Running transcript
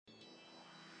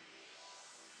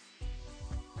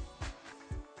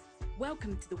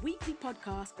Welcome to the weekly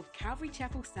podcast of Calvary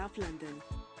Chapel, South London,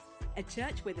 a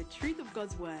church where the truth of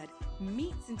God's word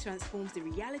meets and transforms the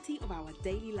reality of our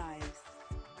daily lives.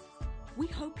 We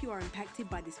hope you are impacted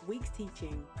by this week's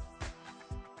teaching.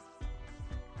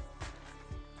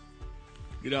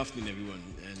 Good afternoon, everyone,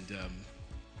 and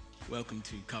welcome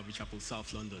to Calvary Chapel,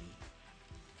 South London.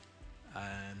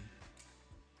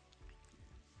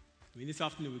 This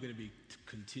afternoon we're going to be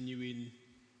continuing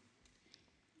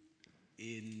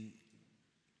in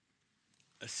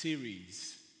a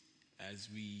series as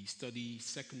we study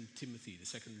 2 Timothy, the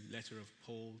second letter of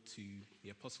Paul to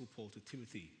the Apostle Paul to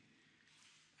Timothy,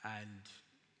 and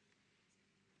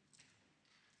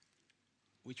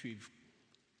which we've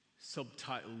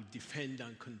subtitled Defend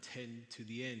and Contend to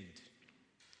the End.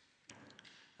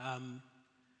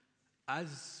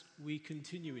 As we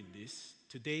continue in this,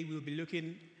 today we'll be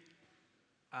looking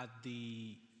at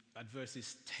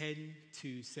verses 10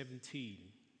 to 17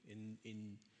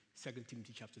 in 2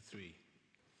 Timothy chapter 3.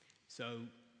 So,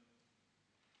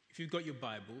 if you've got your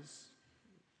Bibles,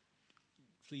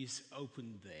 please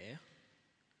open there.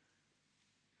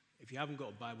 If you haven't got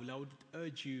a Bible, I would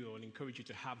urge you and encourage you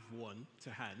to have one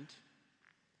to hand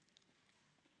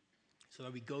so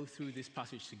that we go through this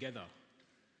passage together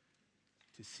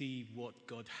to see what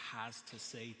God has to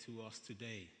say to us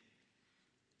today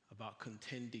about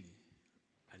contending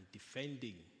and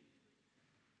defending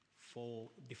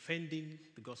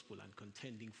the gospel and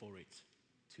contending for it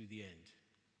to the end.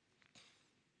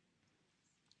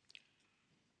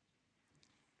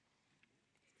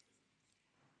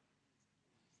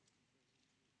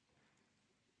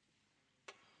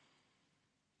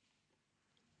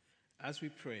 As we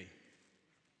pray,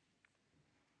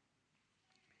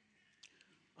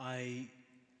 I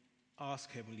ask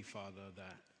Heavenly Father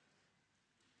that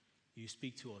you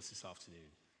speak to us this afternoon.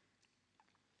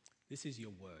 This is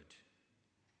your word.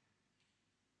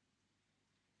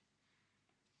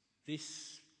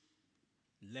 This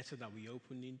letter that we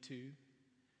open into,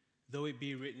 though it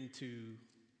be written to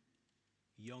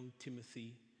young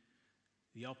Timothy,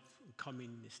 the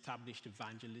upcoming established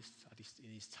evangelist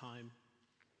in his time,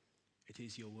 it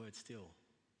is your word still.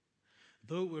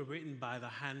 Though it were written by the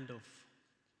hand of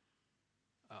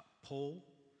Paul,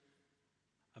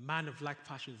 a man of like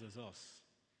passions as us,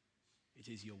 it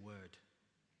is your word.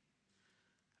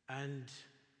 And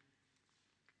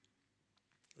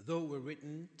though it were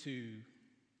written to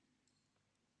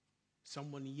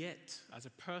someone yet as a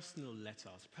personal letter,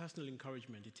 as personal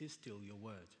encouragement, it is still your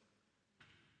word.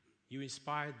 You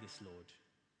inspired this, Lord.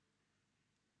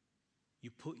 You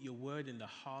put your word in the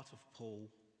heart of Paul.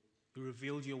 You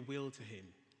revealed your will to him.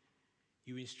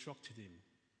 You instructed him.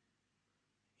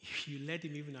 You led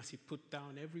him even as he put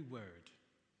down every word.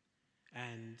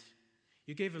 And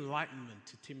you gave enlightenment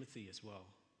to Timothy as well,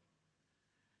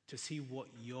 to see what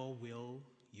your will,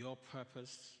 your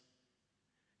purpose,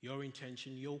 your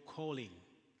intention, your calling,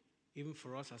 even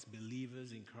for us as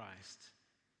believers in Christ,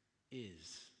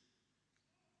 is.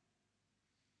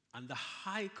 And the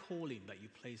high calling that you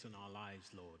place on our lives,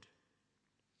 Lord.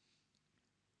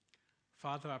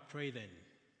 Father, I pray then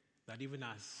that even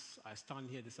as I stand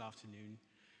here this afternoon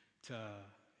to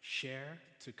share,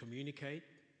 to communicate,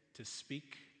 to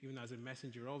speak, even as a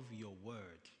messenger of your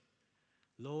word,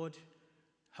 Lord,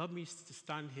 help me to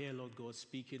stand here, Lord God,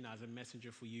 speaking as a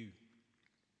messenger for you.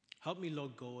 Help me,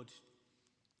 Lord God,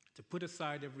 to put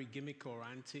aside every gimmick or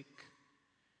antic,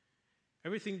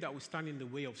 everything that will stand in the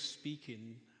way of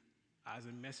speaking as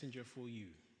a messenger for you,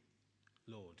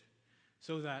 Lord,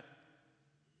 so that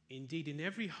indeed in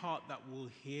every heart that will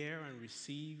hear and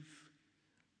receive,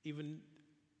 even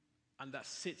and that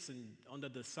sits under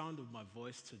the sound of my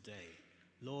voice today,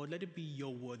 Lord, let it be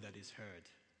your word that is heard.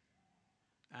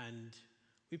 And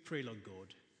we pray, Lord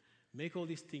God, make all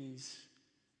these things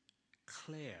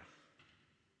clear,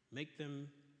 make them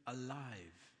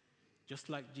alive, just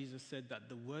like Jesus said that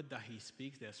the word that he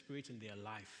speaks, their spirit and their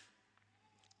life.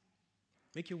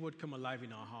 Make your word come alive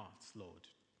in our hearts, Lord,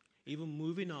 even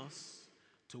moving us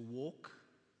to walk,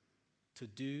 to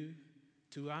do,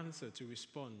 to answer, to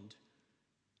respond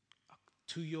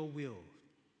to your will,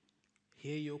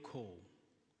 hear your call,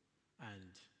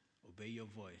 and obey your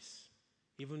voice,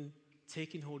 even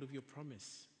taking hold of your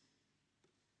promise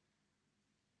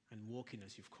and walking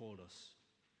as you've called us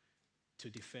to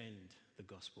defend the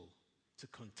gospel, to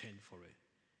contend for it,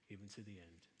 even to the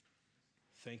end.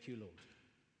 Thank you, Lord.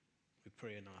 We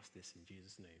pray and ask this in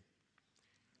Jesus'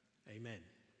 name. Amen.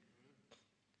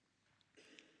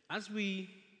 As we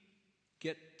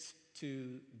get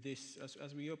to this,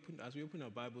 as we open our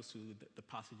Bibles to the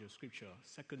passage of Scripture,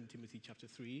 2 Timothy chapter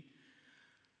 3,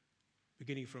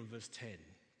 beginning from verse 10.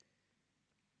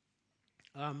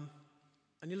 An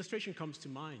illustration comes to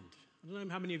mind. I don't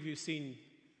know how many of you have seen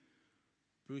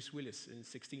Bruce Willis in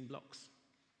 16 Blocks.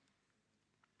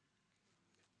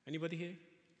 Anybody here?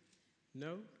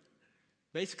 No?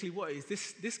 Basically, what is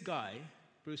this guy,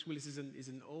 Bruce Willis, is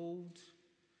an old,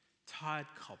 tired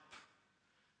cop,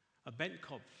 a bent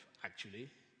cop, actually.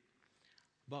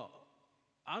 But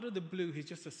out of the blue, he's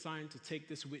just assigned to take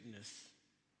this witness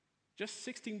just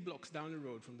 16 blocks down the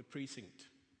road from the precinct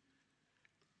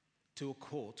to a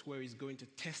court where he's going to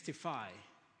testify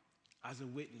as a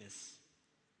witness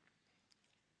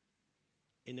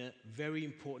in a very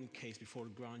important case before a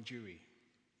grand jury.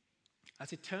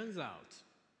 As it turns out,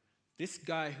 this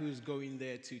guy who's going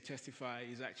there to testify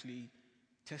is actually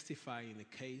testifying in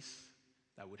a case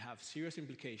that would have serious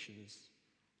implications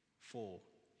for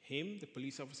him, the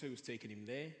police officer who's taken him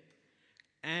there,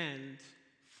 and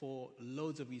for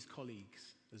loads of his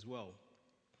colleagues as well.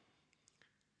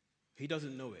 He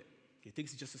doesn't know it. He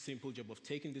thinks it's just a simple job of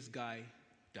taking this guy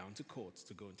down to court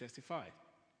to go and testify.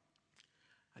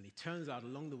 And it turns out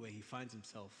along the way he finds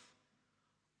himself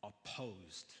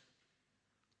opposed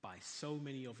by so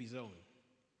many of his own,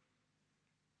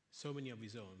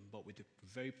 but with a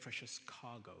very precious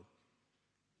cargo,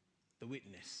 the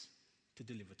witness, to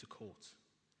deliver to court.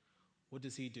 What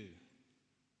does he do?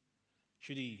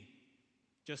 Should he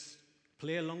just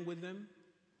play along with them,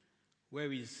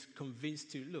 where he's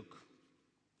convinced to, look,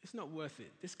 it's not worth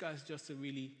it. This guy's just a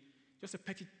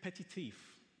petty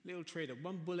thief, little trader,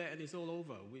 one bullet and it's all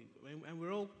over. And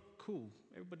we're all cool.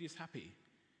 Everybody's happy.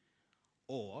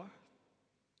 Or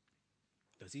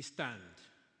does he stand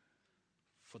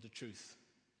for the truth?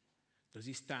 Does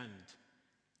he stand,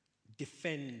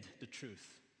 defend the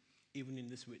truth, even in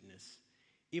this witness,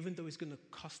 even though it's going to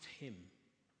cost him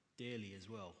dearly as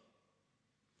well?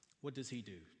 What does he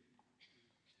do?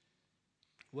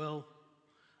 Well,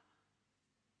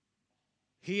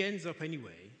 he ends up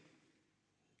anyway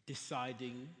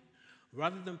deciding,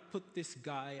 rather than put this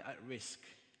guy at risk,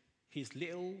 his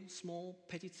little, small,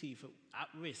 petty thief at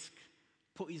risk,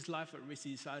 put his life at risk,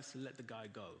 he decides to let the guy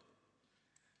go.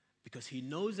 Because he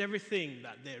knows everything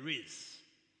that there is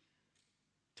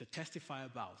to testify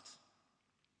about,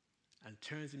 and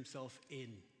turns himself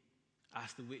in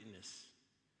as the witness,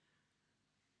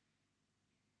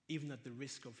 even at the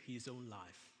risk of his own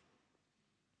life.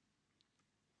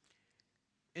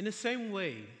 In the same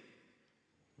way,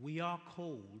 we are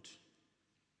called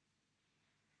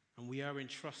and we are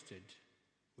entrusted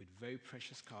with very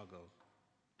precious cargo.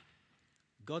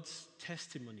 God's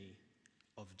testimony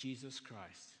of Jesus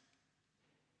Christ.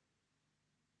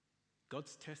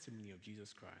 God's testimony of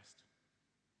Jesus Christ.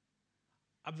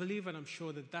 I believe and I'm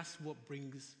sure that that's what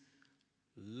brings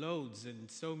loads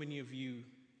and so many of you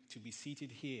to be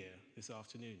seated here this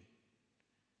afternoon.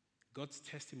 God's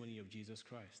testimony of Jesus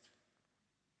Christ.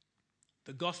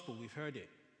 The gospel, we've heard it,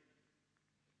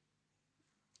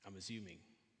 I'm assuming,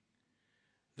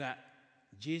 that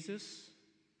Jesus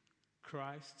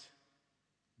Christ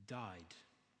died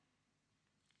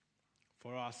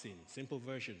for our sin. Simple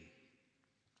version.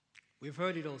 We've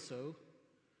heard it also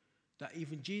that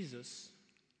even Jesus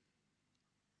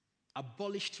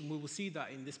abolished, and we will see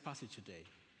that in this passage today,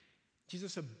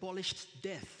 Jesus abolished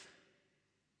death.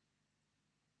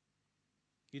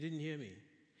 You didn't hear me.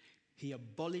 He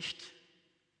abolished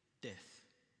death.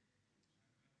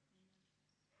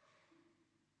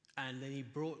 And then he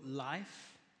brought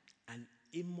life and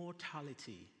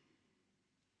immortality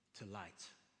to light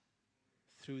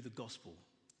through the gospel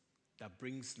that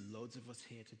brings loads of us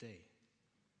here today.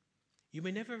 You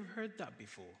may never have heard that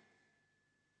before.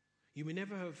 You may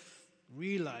never have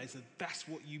realized that that's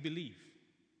what you believe.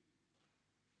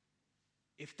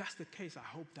 If that's the case, I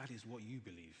hope that is what you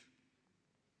believe.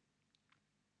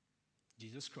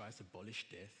 Jesus Christ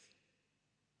abolished death,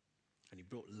 and he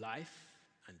brought life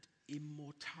and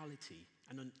immortality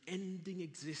and unending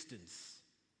existence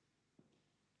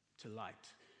to light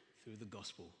through the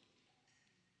gospel.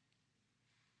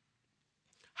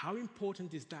 How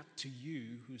important is that to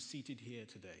you who's seated here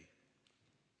today?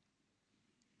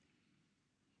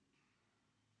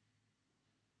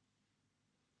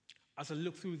 As I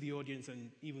look through the audience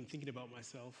and even thinking about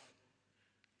myself,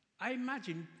 I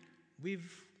imagine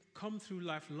we've come through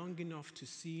life long enough to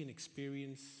see and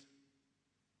experience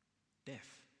death.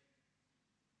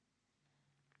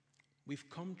 We've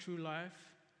come through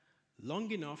life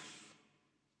long enough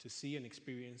to see and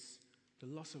experience the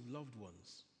loss of loved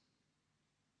ones.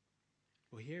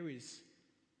 Well, here is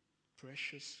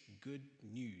precious good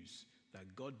news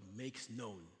that God makes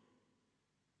known.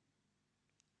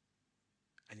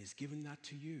 And he's given that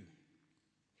to you.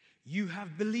 You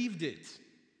have believed it.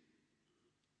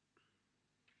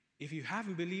 If you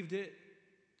haven't believed it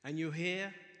and you're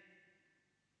here,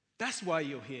 that's why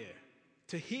you're here.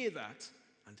 To hear that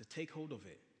and to take hold of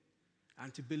it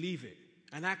and to believe it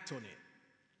and act on it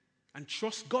and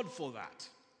trust God for that.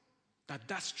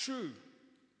 That's true.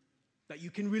 That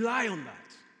you can rely on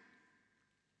that.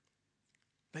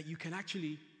 That you can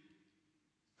actually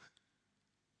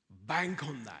bank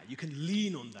on that. You can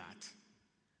lean on that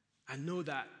and know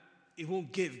that it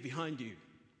won't give behind you.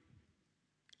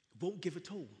 It won't give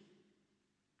at all.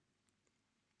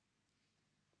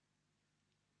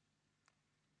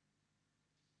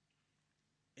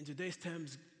 In today's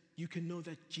terms, you can know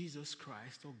that Jesus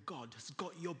Christ or God has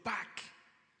got your back.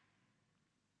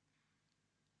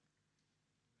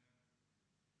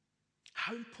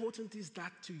 How important is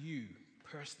that to you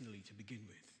personally to begin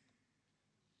with?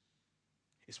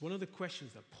 It's one of the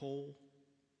questions that Paul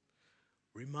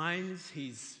reminds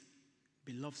his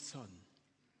beloved son,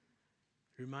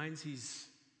 reminds his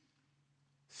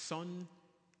son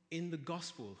in the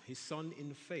gospel, his son in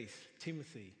the faith,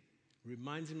 Timothy,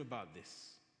 reminds him about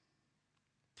this.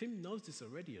 Tim knows this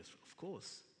already, of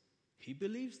course. He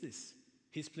believes this.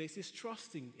 He's placed his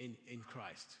trust in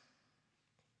Christ.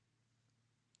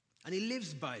 And he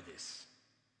lives by this.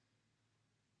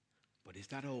 But is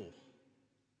that all?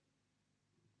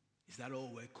 Is that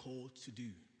all we're called to do?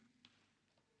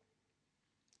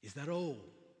 Is that all?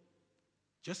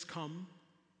 Just come,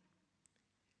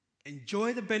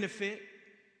 enjoy the benefit,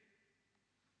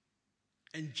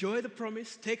 enjoy the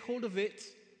promise, take hold of it,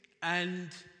 and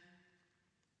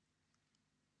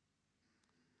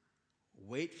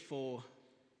wait for,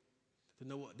 I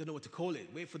don't know what to call it,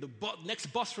 wait for the next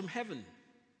bus from heaven,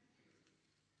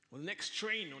 or the next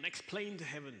train or next plane to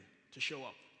heaven to show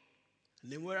up.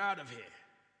 And then we're out of here.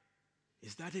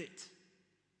 Is that it?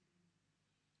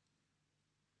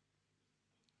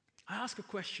 I ask a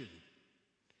question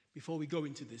before we go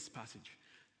into this passage.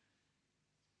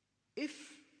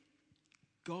 If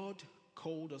God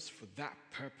called us for that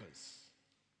purpose,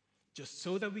 just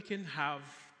so that we can have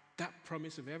that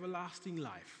promise of everlasting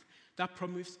life, that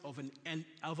promise of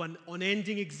an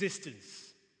unending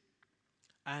existence,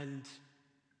 and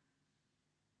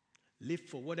live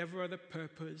for whatever other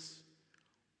purpose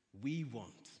we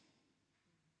want.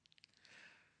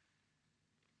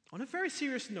 On a very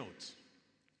serious note,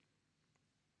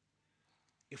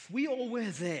 if we all were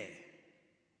there,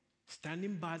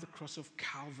 standing by the cross of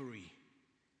Calvary,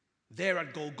 there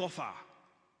at Golgotha,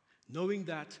 knowing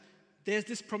that there's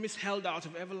this promise held out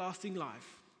of everlasting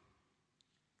life,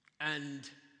 and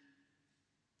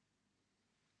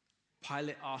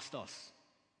Pilate asked us,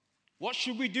 what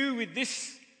should we do with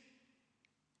this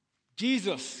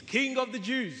Jesus, King of the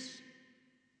Jews?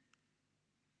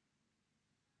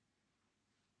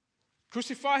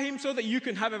 Crucify him so that you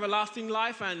can have everlasting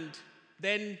life and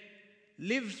then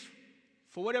live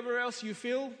for whatever else you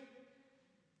feel?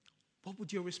 What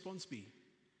would your response be?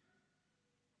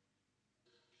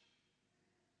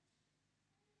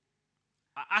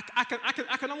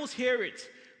 I can almost hear it.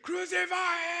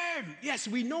 Crucify him! Yes,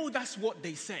 we know that's what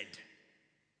they said.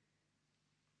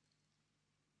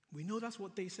 We know that's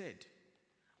what they said.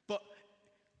 But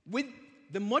with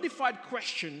the modified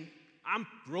question, I'm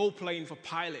role-playing for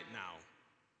Pilate now.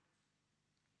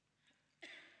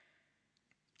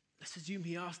 Let's assume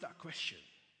he asked that question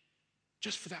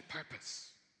just for that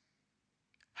purpose.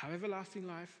 Have everlasting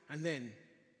life and then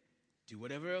do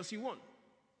whatever else you want.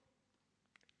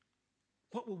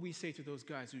 What would we say to those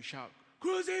guys who shout,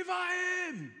 crucify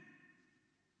him?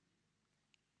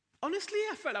 Honestly,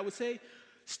 I felt I would say,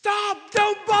 stop,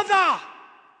 don't bother.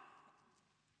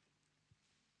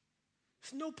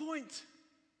 There's no point.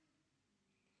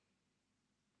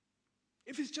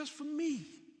 If it's just for me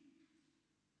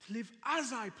to live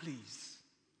as I please,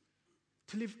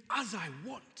 to live as I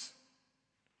want,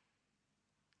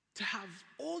 to have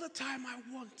all the time I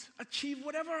want, achieve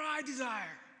whatever I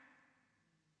desire,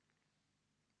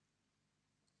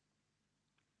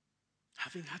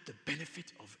 having had the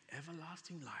benefit of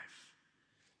everlasting life,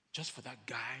 just for that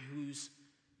guy who's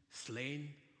slain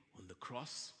on the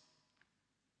cross?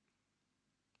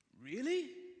 Really?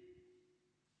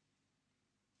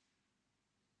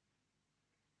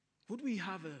 Would we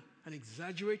have an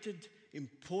exaggerated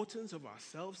importance of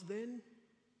ourselves then?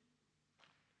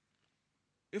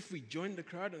 If we joined the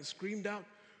crowd and screamed out,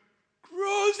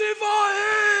 crucify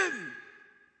him!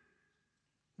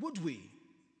 Would we?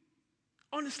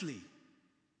 Honestly,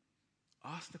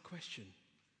 ask the question.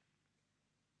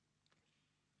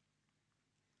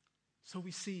 So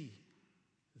we see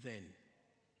then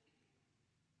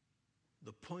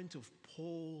the point of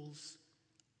Paul's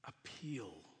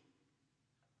appeal.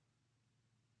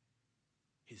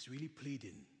 He's really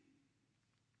pleading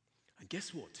And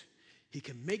guess what? He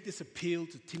can make this appeal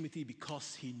to Timothy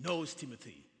because he knows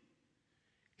Timothy.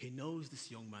 He knows this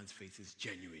young man's faith is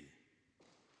genuine.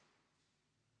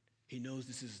 He knows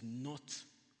this is not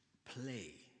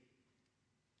play.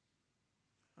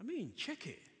 I mean, check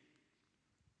it.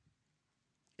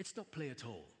 It's not play at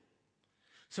all.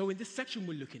 So in this section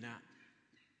we're looking at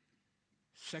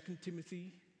 2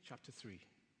 Timothy chapter 3,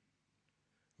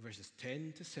 verses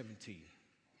 10 to 17.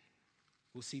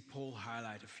 We'll see Paul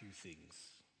highlight a few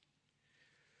things,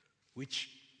 which,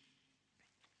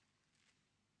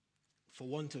 for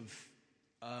want of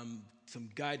some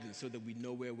guidance so that we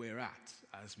know where we're at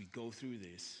as we go through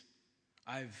this,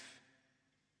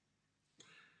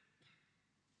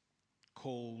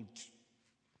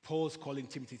 Paul's calling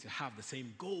Timothy to have the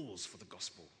same goals for the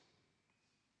gospel.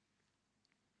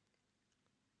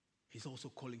 He's also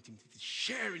calling Timothy to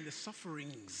share in the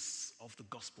sufferings of the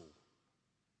gospel.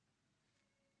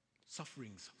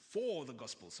 Sufferings for the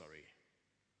gospel, sorry.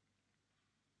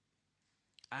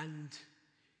 And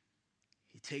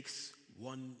he takes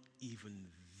one even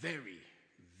very,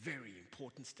 very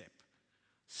important step.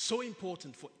 So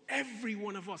important for every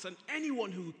one of us and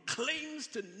anyone who claims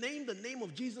to name the name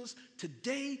of Jesus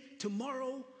today,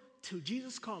 tomorrow, till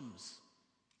Jesus comes.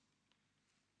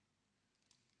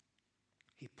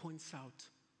 He points out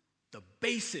the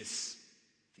basis,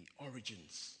 the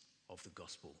origins of the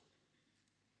gospel.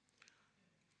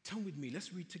 Turn with me,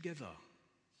 let's read together.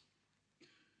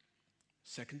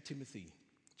 2 Timothy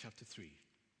chapter 3.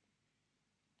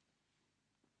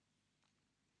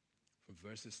 From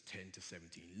verses 10 to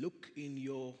 17. Look in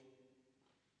your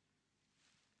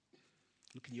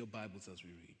Bibles as we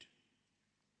read.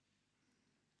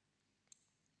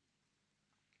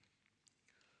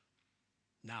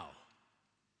 Now,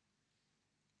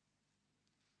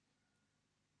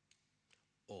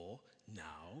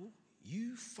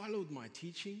 you followed my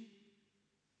teaching,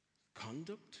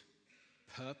 conduct,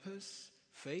 purpose,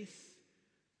 faith,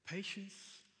 patience,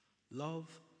 love,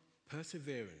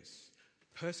 perseverance,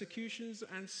 persecutions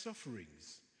and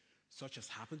sufferings, such as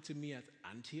happened to me at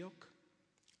Antioch,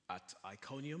 at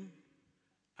Iconium,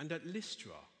 and at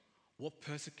Lystra, what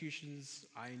persecutions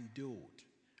I endured,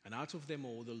 and out of them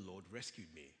all the Lord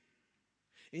rescued me.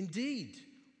 Indeed,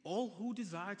 all who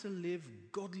desire to live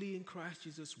godly in Christ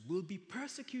Jesus will be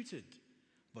persecuted,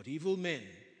 but evil men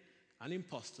and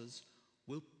impostors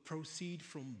will proceed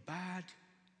from bad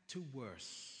to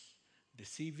worse,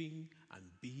 deceiving and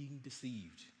being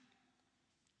deceived.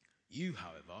 You,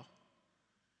 however,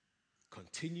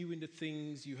 continue in the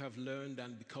things you have learned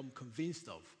and become convinced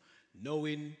of,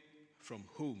 knowing from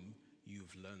whom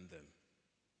you've learned them,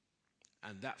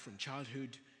 and that from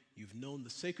childhood you've known the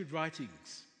sacred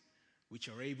writings, which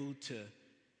are able to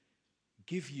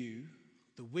give you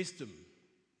the wisdom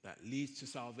that leads to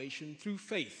salvation through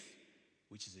faith,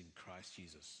 which is in Christ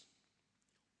Jesus.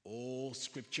 All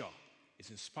scripture is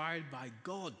inspired by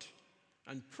God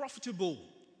and profitable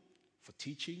for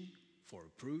teaching, for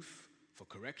reproof, for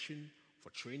correction,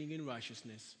 for training in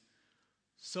righteousness,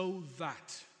 so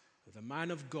that the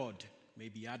man of God may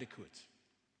be adequate,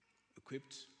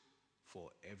 equipped for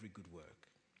every good work.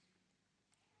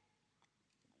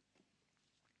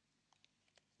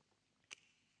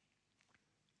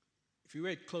 If you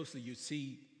read closely, you'd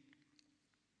see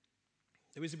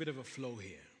there is a bit of a flow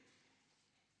here.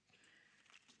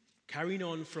 Carrying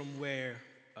on from where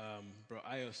Bro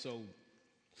Ayo so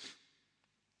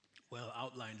well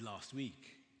outlined last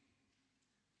week,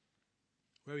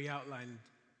 where he outlined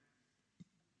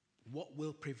what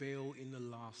will prevail in the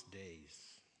last days.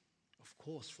 Of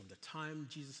course, from the time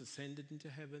Jesus ascended into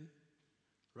heaven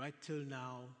right till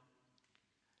now,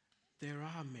 there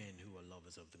are men who are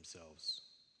lovers of themselves.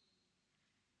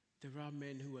 There are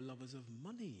men who are lovers of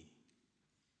money.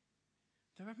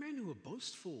 There are men who are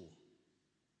boastful.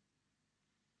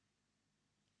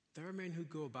 There are men who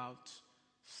go about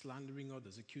slandering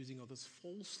others, accusing others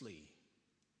falsely.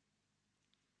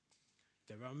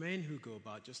 There are men who go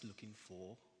about just looking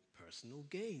for personal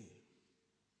gain.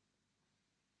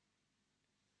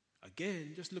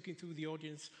 Again, just looking through the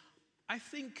audience, I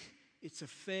think it's a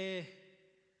fair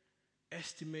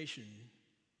estimation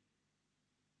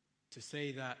to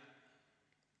say that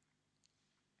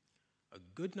a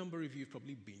good number of you have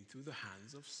probably been through the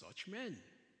hands of such men,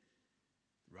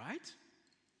 right?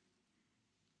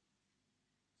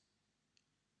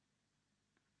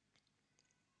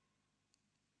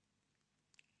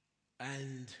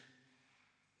 And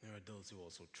there are those who are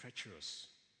also treacherous,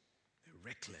 they're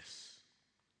reckless.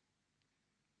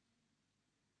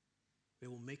 They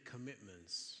will make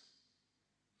commitments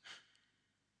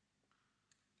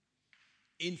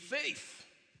in faith,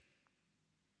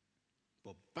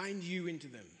 but bind you into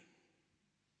them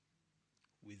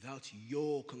without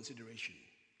your consideration.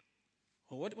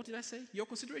 Or what did I say? Your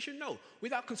consideration? No,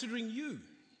 without considering you.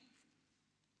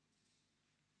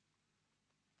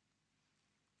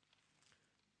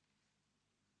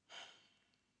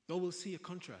 Now we'll see a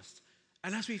contrast.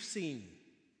 And as we've seen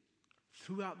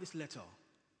throughout this letter,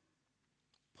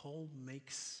 Paul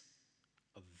makes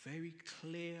a very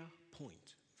clear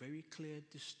point, very clear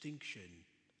distinction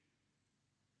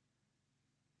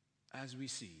as we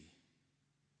see,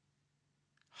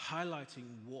 highlighting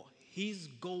what his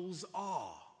goals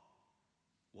are,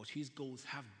 what his goals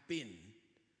have been,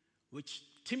 which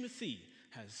Timothy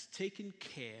has taken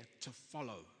care to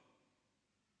follow.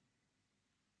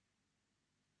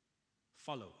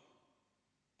 Follow,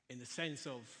 in the sense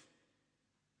of,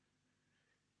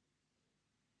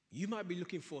 you might be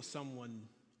looking for someone,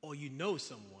 or you know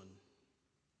someone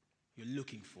you're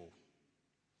looking for.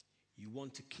 You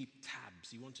want to keep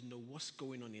tabs. You want to know what's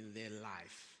going on in their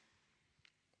life.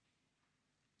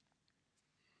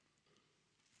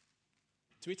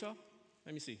 Twitter?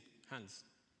 Let me see. Hands.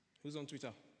 Who's on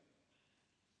Twitter?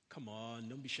 Come on,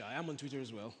 don't be shy. I'm on Twitter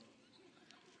as well.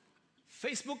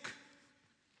 Facebook?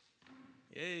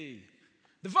 Yay.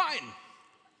 The Vine.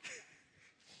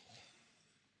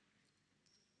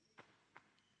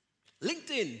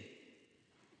 LinkedIn.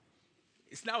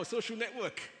 It's now a social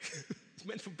network. It's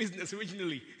meant for business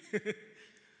originally.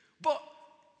 But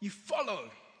you follow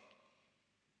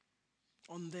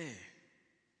on there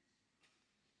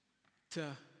to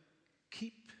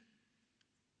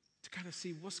kind of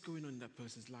see what's going on in that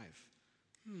person's life.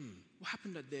 What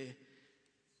happened at their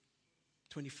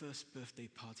 21st birthday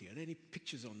party? Are there any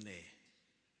pictures on there?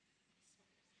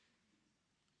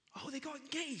 Oh, they got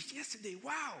engaged yesterday.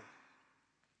 Wow.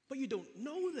 But you don't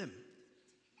know them.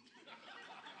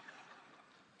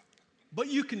 But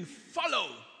you can follow.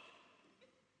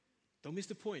 Don't miss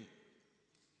the point.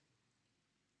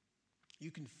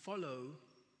 You can follow.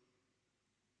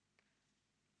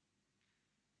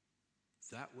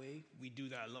 That way, we do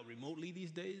that a lot remotely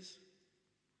these days.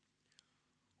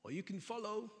 Or you can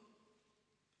follow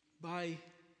by,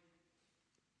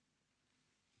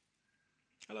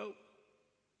 hello,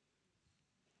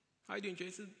 how you doing,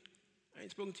 Jason? I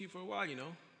ain't spoken to you for a while, you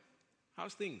know.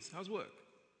 How's things? How's work?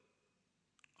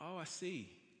 Oh, I see.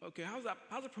 Okay,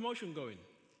 how's the promotion going?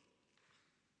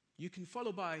 You can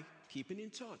follow by keeping in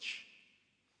touch.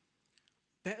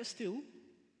 Better still,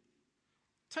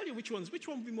 tell you which one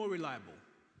will be more reliable.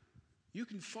 You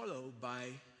can follow by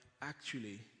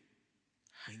actually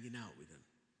hanging out with them.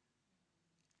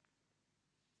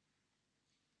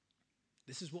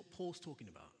 This is what Paul's talking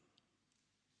about.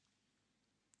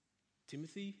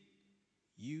 Timothy,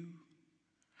 you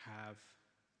have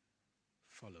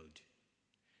followed.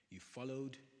 You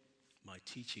followed my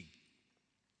teaching.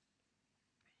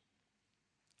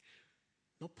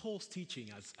 Not Paul's teaching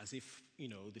as if,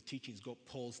 the teaching's got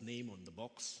Paul's name on the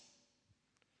box.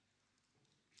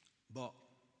 But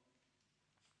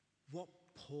what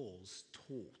Paul's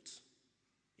taught,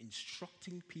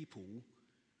 instructing people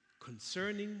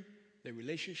concerning their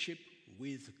relationship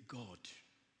with God.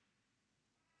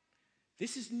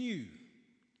 This is new.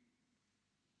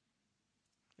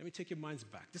 Let me take your minds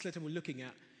back. This letter we're looking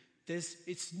at,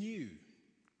 it's new.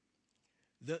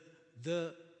 The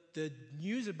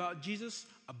news about Jesus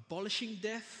abolishing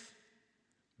death,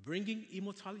 bringing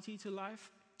immortality to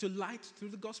light through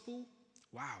the gospel.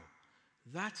 Wow,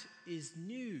 that is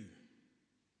new.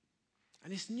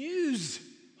 And it's news.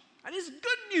 And it's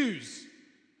good news.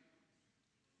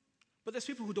 But there's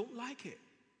people who don't like it.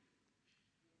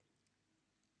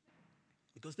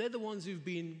 Because they're the ones who've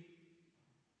been,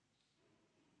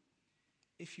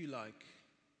 if you like,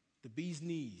 the bee's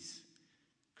knees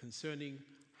concerning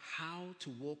how to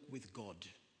walk with God.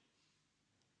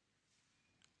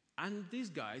 And these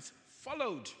guys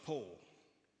followed Paul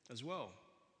as well,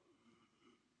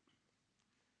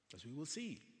 as we will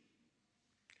see.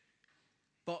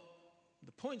 But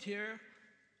the point here,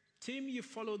 Tim, you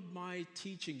followed my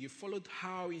teaching. You followed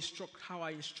how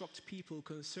I instruct people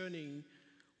concerning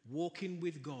walking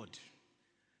with God.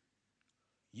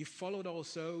 You followed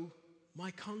also my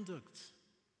conduct.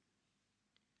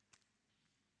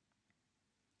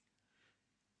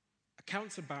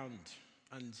 Accounts abound,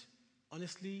 and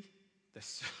honestly,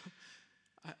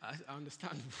 I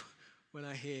understand when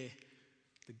I hear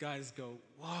the guys go,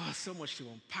 wow, so much to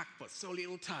unpack, but so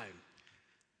little time.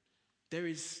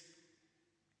 There's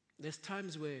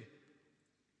times where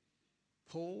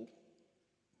Paul,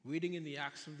 reading in the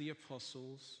Acts of the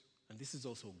Apostles, and this is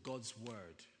also God's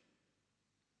word,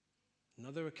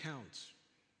 another account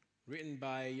written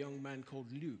by a young man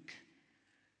called Luke,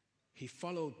 He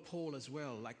followed Paul as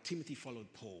well, like Timothy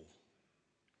followed Paul.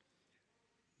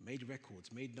 Made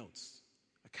records, made notes.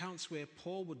 Accounts where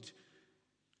Paul would,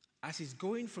 as he's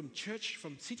going from church,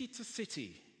 from city to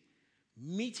city,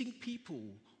 meeting people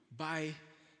by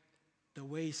the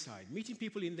wayside, meeting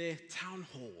people in their town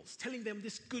halls, telling them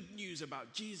this good news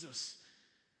about Jesus,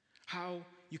 how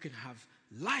you can have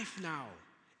life now,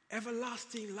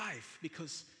 everlasting life,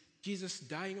 because Jesus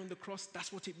dying on the cross,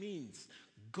 that's what it means.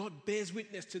 God bears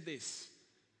witness to this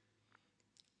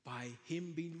by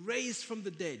him being raised from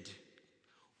the dead.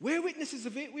 We're witnesses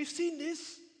of it. We've seen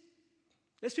this.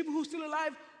 There's people who are still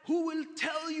alive who will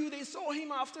tell you they saw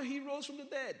him after he rose from the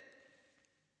dead.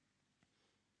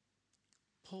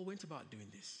 Paul went about doing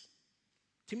this.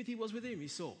 Timothy was with him. He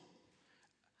saw.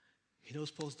 He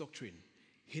knows Paul's doctrine.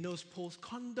 He knows Paul's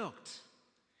conduct.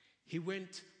 He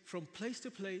went from place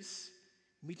to place,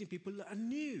 meeting people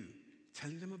anew,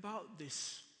 telling them about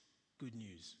this good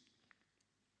news.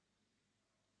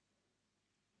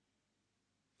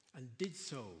 And did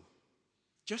so,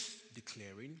 just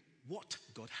declaring what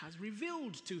God has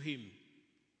revealed to him.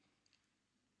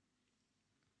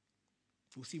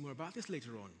 We'll see more about this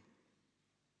later on.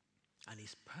 And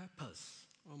his purpose.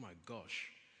 Oh my gosh.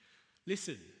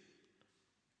 Listen.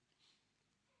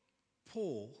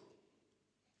 Paul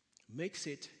makes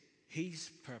it his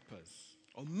purpose.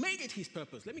 Or made it his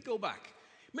purpose. Let me go back.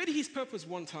 Made it his purpose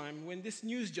one time when this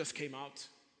news just came out.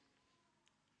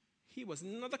 He was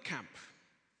in another camp.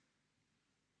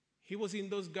 He was in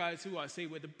those guys who I say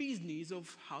were the bee's knees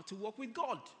of how to walk with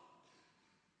God.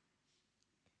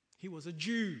 He was a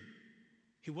Jew.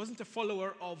 He wasn't a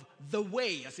follower of the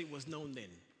way as it was known then.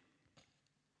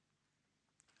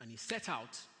 And he set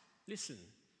out, listen,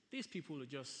 these people are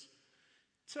just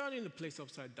turning the place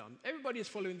upside down. Everybody is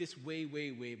following this way.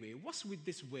 What's with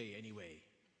this way anyway?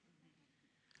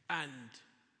 And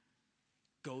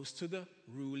goes to the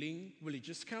ruling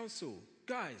religious council.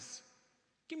 Guys,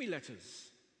 give me letters.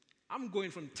 I'm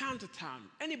going from town to town.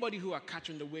 Anybody who are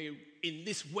catching the way in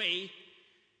this way,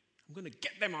 I'm going to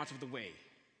get them out of the way.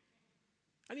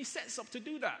 And he sets up to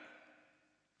do that.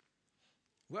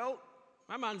 Well,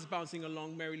 my man's bouncing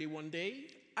along merrily one day,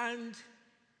 and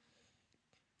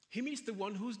he meets the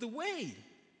one who's the way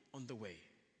on the way.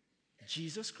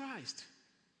 Jesus Christ.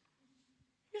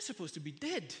 You're supposed to be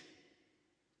dead.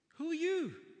 Who are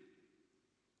you?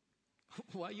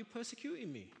 Why are you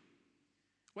persecuting me?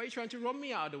 Why are you trying to run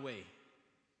me out of the way?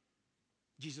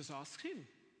 Jesus asks him.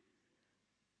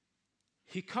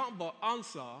 He can't but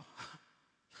answer,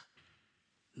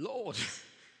 Lord,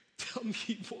 tell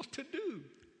me what to do.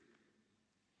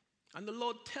 And the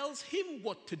Lord tells him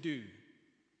what to do.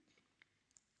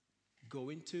 Go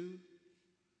into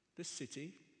the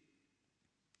city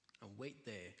and wait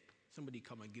there. Somebody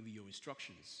come and give you your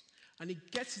instructions. And he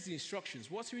gets his instructions.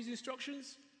 What's his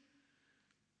instructions?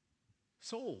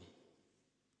 Saul,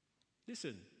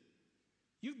 listen,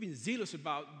 you've been zealous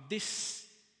about this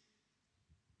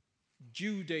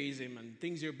Judaism and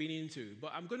things you've been into,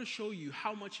 but I'm going to show you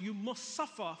how much you must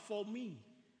suffer for me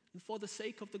and for the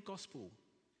sake of the gospel.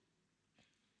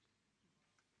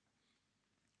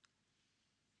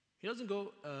 He doesn't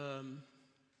go,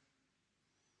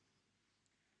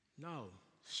 no,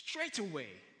 straight away.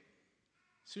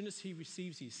 As soon as he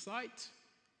receives his sight,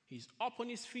 he's up on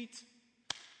his feet,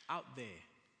 out there,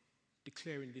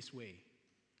 declaring this way,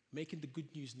 making the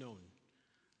good news known.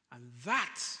 And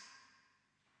that,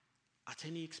 at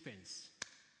any expense.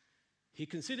 He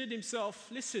considered himself,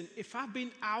 listen, if I've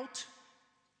been out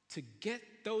to get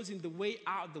those in the way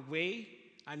out of the way,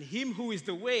 and him who is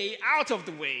the way out of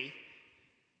the way,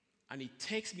 and he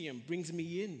takes me and brings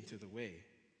me into the way,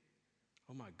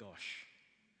 oh my gosh,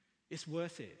 it's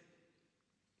worth it.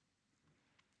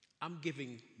 I'm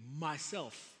giving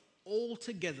myself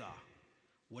altogether,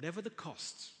 whatever the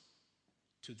cost,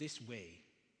 to this way,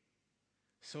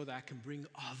 so that I can bring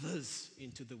others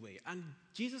into the way. And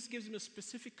Jesus gives him a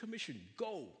specific commission.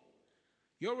 Go.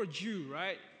 You're a Jew,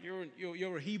 right?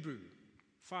 You're a Hebrew.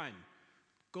 Fine.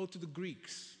 Go to the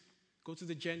Greeks. Go to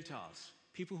the Gentiles.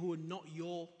 People who are not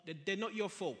they're not your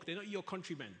folk. They're not your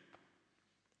countrymen.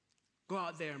 Go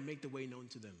out there and make the way known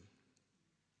to them.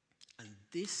 And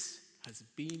this has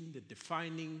been the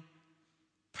defining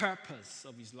purpose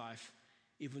of his life,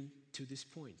 even to this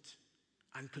point,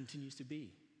 and continues to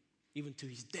be, even to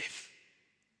his death,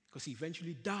 because he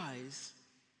eventually dies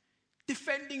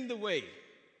defending the way.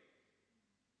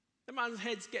 The man's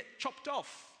heads get chopped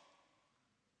off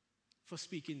for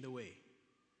speaking the way,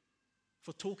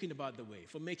 for talking about the way,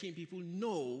 for making people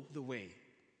know the way.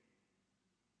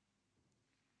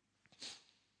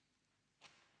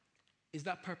 Is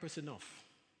that purpose enough?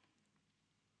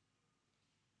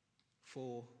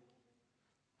 for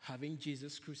having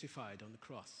Jesus crucified on the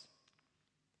cross.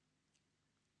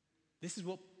 This is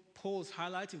what Paul's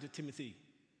highlighting to Timothy.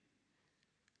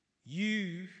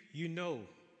 You know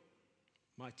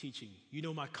my teaching. You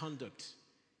know my conduct.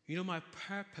 You know my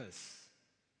purpose.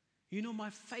 You know my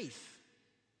faith.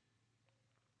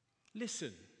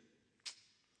 Listen.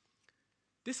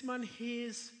 This man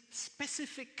hears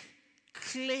specific,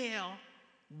 clear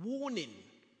warning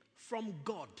from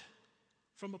God,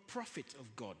 from a prophet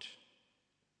of God.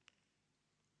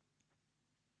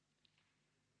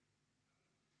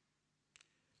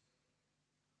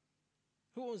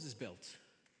 Who owns this belt?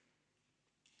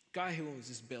 Guy who owns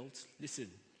this belt,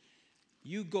 listen,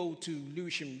 you go to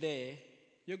Lewisham there,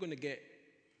 you're going to get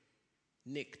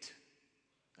nicked.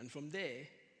 And from there,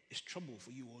 it's trouble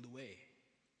for you all the way.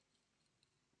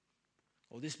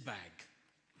 Or this bag.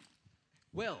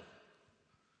 Well,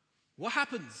 what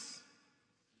happens?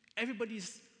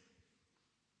 Everybody's,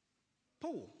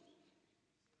 Paul,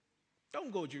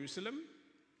 don't go to Jerusalem.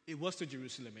 It was to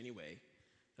Jerusalem anyway,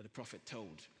 that the prophet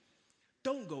told.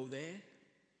 Don't go there,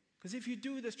 because if you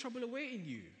do, there's trouble awaiting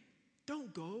you.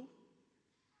 Don't go.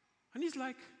 And he's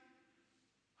like,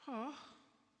 why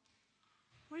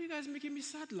are you guys making me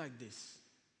sad like this?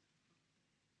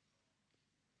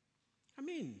 I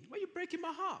mean, why are you breaking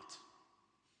my heart?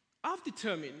 I've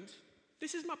determined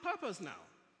this is my purpose now.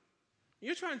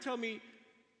 You're trying to tell me,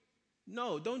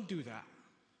 no, don't do that.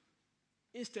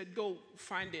 Instead, go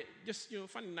find it. Just,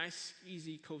 find a nice,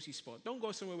 easy, cozy spot. Don't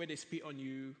go somewhere where they spit on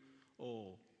you or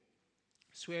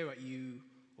swear at you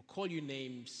or call you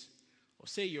names or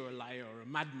say you're a liar or a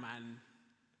madman.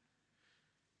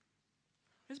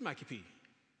 Where's Mikey P?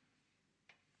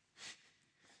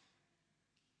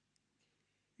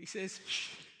 He says, shh.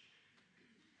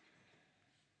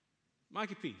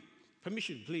 Mikey P,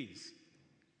 permission, please.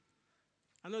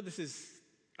 I know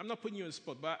I'm not putting you on the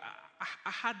spot, but I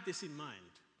had this in mind.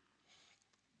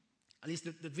 At least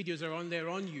the videos are on there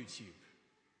on YouTube.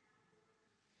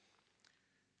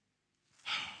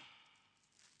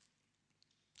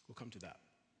 We'll come to that.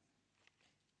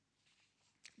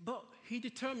 But he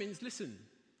determines, listen,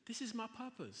 this is my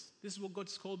purpose. This is what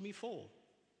God's called me for.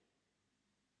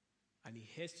 And he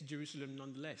heads to Jerusalem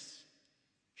nonetheless.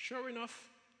 Sure enough,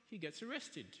 he gets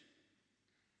arrested.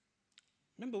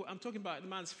 Remember, I'm talking about the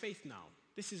man's faith now.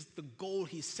 This is the goal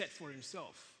he set for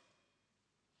himself.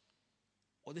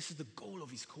 Or this is the goal of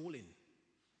his calling.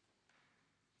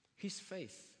 His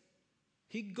faith.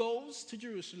 He goes to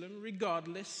Jerusalem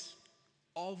regardless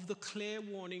of the clear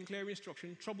warning, clear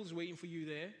instruction. Trouble's waiting for you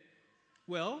there.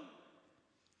 Well,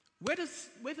 where does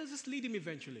this lead him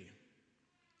eventually?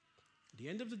 At the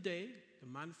end of the day, the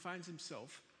man finds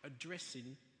himself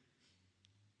addressing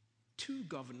 2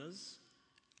 governors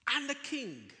and a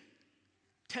king,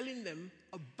 telling them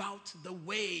about the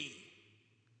way.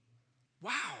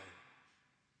 Wow.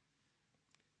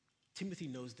 Timothy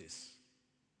knows this.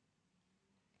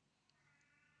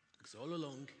 Because all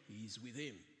along, he's with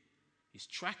him. He's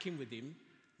tracking with him,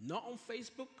 not on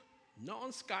Facebook, not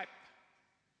on Skype,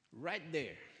 right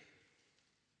there,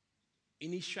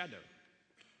 in his shadow,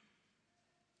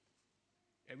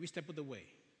 every step of the way.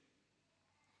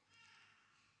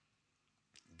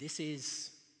 This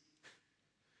is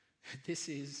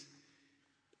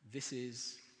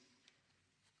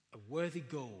a worthy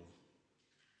goal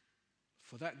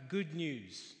for that good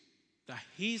news that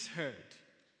he's heard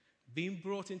being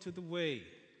brought into the way,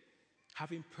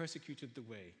 having persecuted the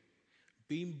way,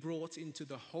 being brought into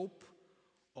the hope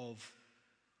of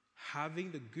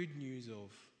having the good news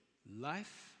of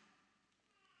life,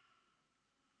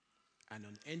 an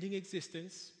unending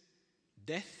existence,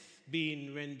 death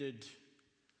being rendered,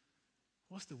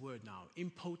 what's the word now?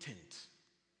 Impotent,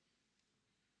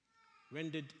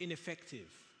 rendered ineffective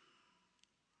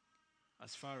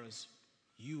as far as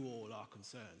you all are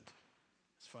concerned,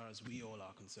 as far as we all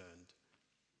are concerned.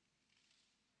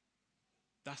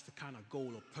 That's the kind of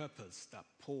goal or purpose that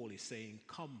Paul is saying,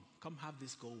 come have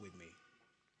this goal with me.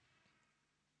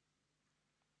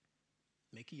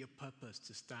 Make it your purpose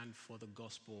to stand for the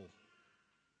gospel.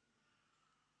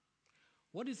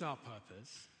 What is our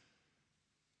purpose?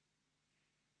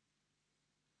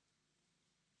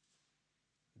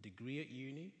 Degree at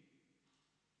uni?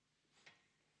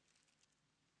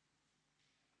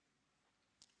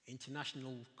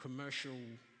 International commercial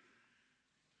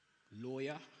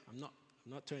lawyer? I'm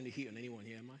not turning the heat on anyone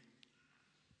here, am I?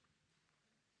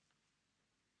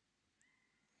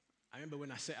 I remember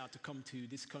when I set out to come to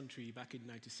this country back in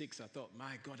 '96, I thought,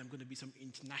 my God, I'm going to be some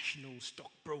international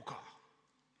stockbroker.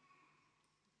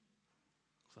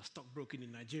 So I stockbroking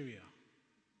in Nigeria.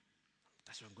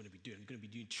 That's what I'm going to be doing. I'm going to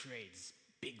be doing trades,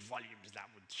 big volumes that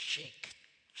would shake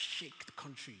the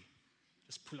country.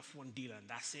 Just pull off one dealer and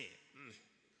that's it.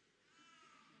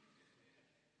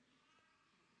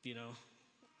 You know,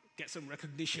 get some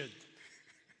recognition.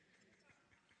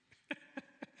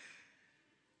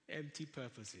 Empty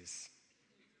purposes.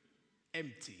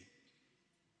 Empty.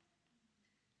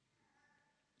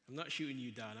 I'm not shooting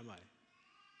you down, am I?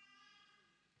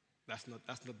 That's not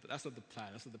the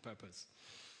plan. That's not the purpose.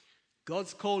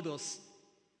 God's called us,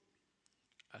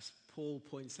 as Paul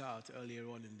points out earlier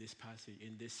on in this passage,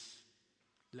 in this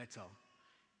letter.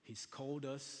 He's called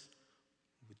us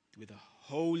with a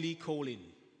holy calling.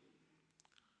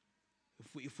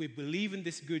 If we believe in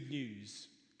this good news,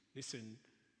 listen,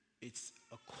 it's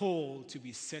a call to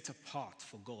be set apart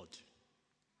for God.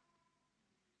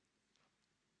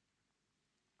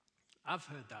 I've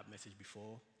heard that message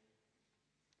before.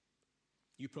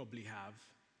 You probably have.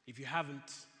 If you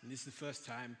haven't, and this is the first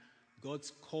time, God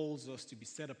calls us to be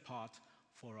set apart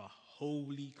for a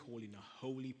holy calling, a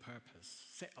holy purpose,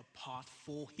 set apart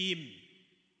for Him.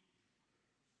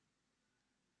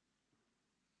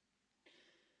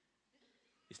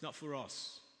 It's not for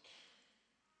us.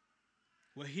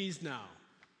 We're His now.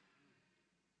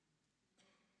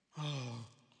 Oh.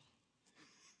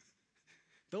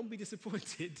 Don't be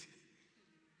disappointed.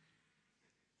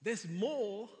 There's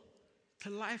more to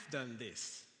life than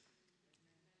this.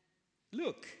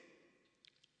 Look,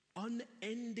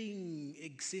 unending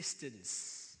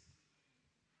existence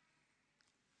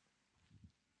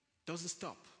doesn't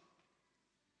stop.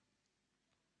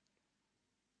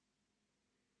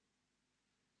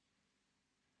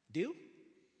 Deal?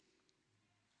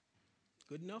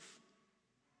 Good enough?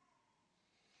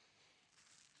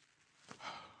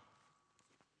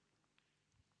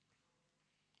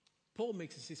 Paul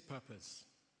makes this his purpose.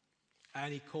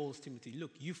 And he calls Timothy,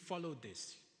 look, you followed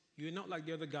this. You're not like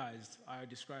the other guys I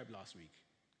described last week.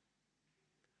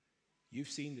 You've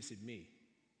seen this in me.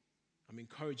 I'm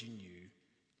encouraging you,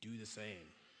 do the same.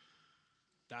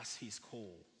 That's his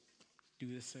call.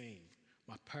 Do the same.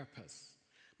 My purpose,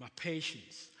 my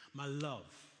patience, my love,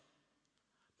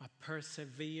 my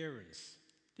perseverance.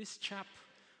 This chap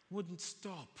wouldn't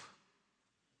stop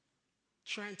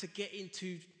trying to get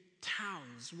into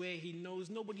towns where he knows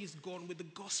nobody's gone with the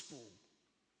gospel.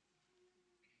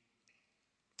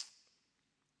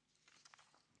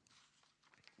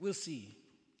 We'll see.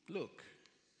 Look.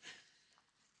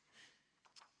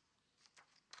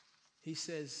 He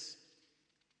says,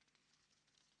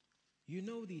 you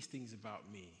know these things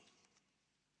about me.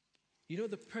 You know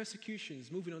the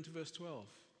persecutions, moving on to verse 12.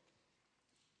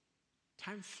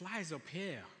 Time flies up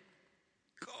here.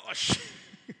 Gosh.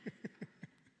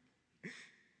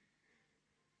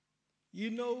 You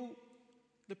know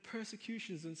the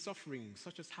persecutions and sufferings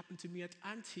such as happened to me at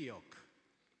Antioch.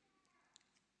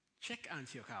 Check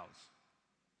Antioch out.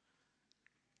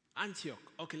 Antioch.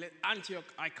 Okay, Antioch,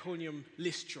 Iconium,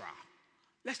 Lystra.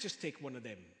 Let's just take one of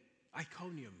them.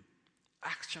 Iconium.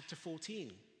 Acts chapter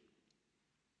 14.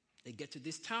 They get to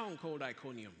this town called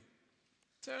Iconium.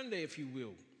 Turn there if you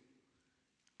will.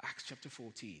 Acts chapter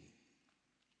 14.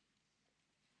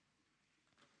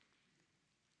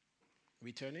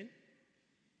 We turning?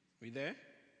 We there?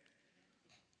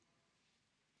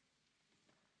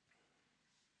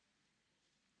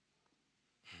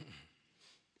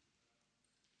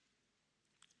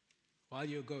 While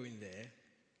you're going there,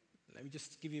 let me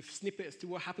just give you a snippet as to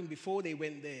what happened before they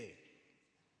went there.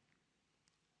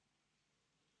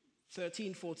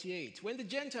 13:48. When the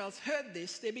Gentiles heard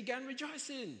this, they began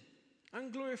rejoicing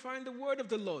and glorifying the word of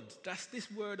the Lord. That's this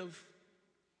word of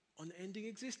unending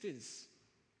existence,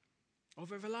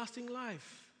 of everlasting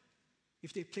life.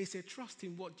 If they place their trust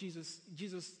in what Jesus'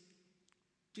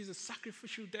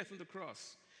 sacrificial death on the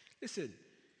cross. Listen,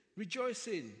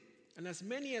 rejoicing, and as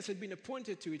many as had been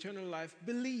appointed to eternal life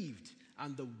believed,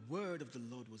 and the word of the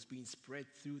Lord was being spread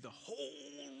through the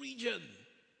whole region.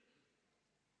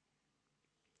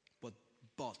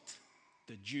 But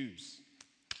the Jews,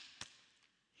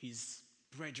 his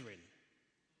brethren,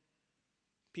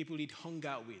 people he'd hung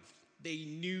out with, they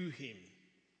knew him.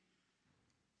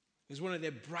 He was one of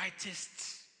their brightest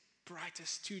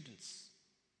students,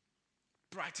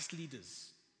 brightest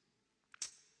leaders.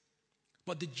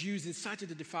 But the Jews incited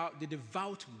the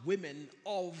devout women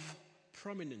of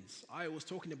prominence. I was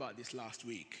talking about this last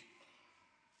week.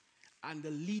 And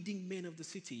the leading men of the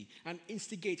city, and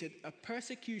instigated a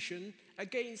persecution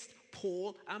against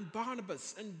Paul and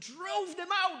Barnabas and drove them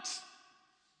out.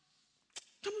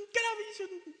 Come on, get out of here.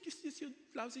 It's your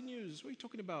lousy news. What are you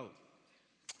talking about?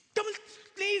 Come on,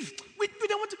 leave. We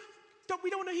don't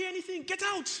want to hear anything. Get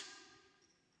out.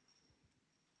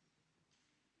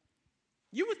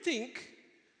 You would think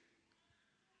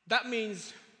That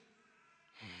means,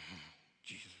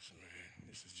 Jesus, man,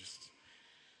 this is just,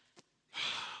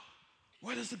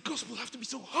 why does the gospel have to be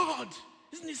so hard?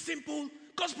 Isn't it simple?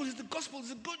 Gospel is the gospel, it's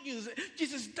the good news.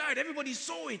 Jesus died, everybody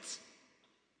saw it.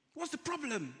 What's the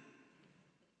problem?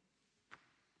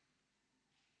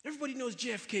 Everybody knows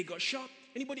JFK got shot.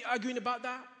 Anybody arguing about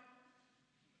that?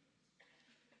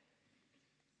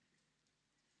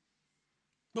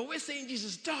 But we're saying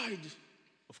Jesus died.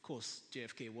 Of course,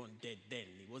 JFK wasn't dead then.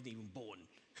 He wasn't even born.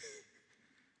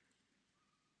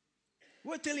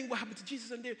 We're telling what happened to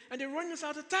Jesus and they're running us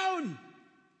out of town.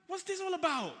 What's this all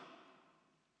about?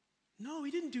 No,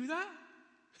 he didn't do that.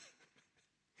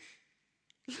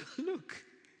 Look.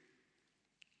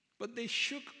 But they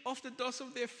shook off the dust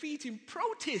of their feet in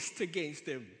protest against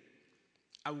him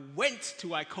and went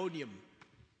to Iconium.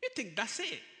 You think that's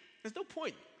it? There's no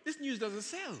point. This news doesn't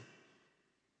sell.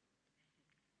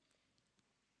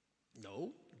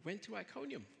 No, went to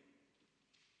Iconium.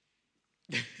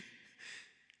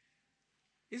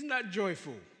 Isn't that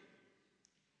joyful?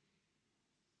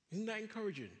 Isn't that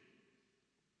encouraging?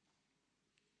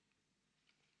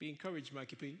 Be encouraged,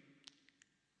 Mikey P.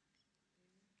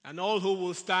 And all who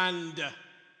will stand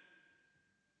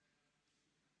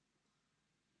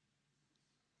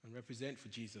and represent for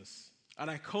Jesus. At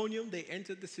Iconium, they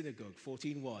entered the synagogue,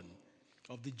 14:1,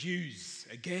 of the Jews.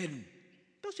 Again,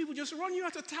 those people just run you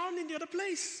out of town in the other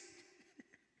place.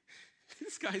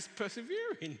 This guy is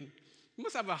persevering. He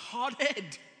must have a hard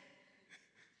head.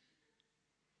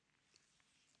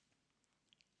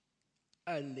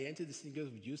 And they entered the synagogue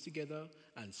of the Jews together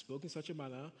and spoke in such a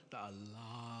manner that a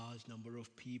large number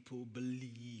of people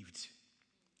believed,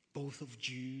 both of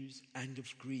Jews and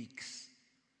of Greeks.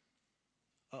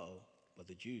 But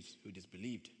the Jews who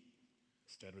disbelieved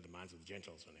stirred with the minds of the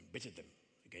Gentiles and embittered them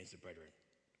against the brethren.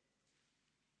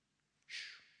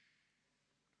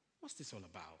 What's this all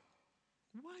about?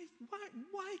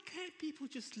 Why can't people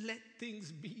just let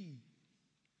things be?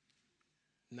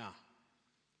 Nah.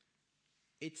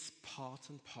 It's part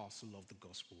and parcel of the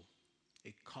gospel.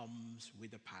 It comes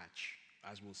with a patch,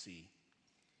 as we'll see.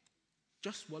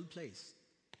 Just one place.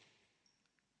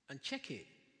 And check it.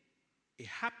 It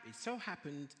so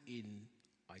happened in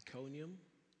Iconium.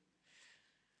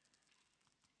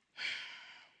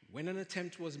 When an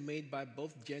attempt was made by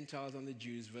both Gentiles and the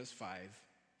Jews, verse 5,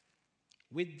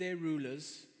 with their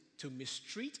rulers to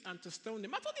mistreat and to stone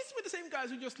them. I thought these were the same guys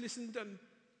who just listened and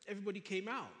everybody came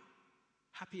out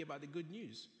happy about the good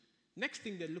news. Next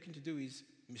thing they're looking to do is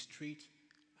mistreat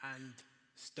and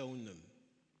stone them.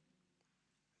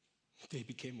 They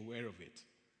became aware of it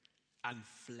and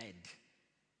fled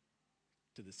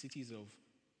to the cities of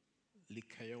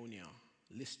Lycaonia,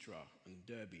 Lystra, and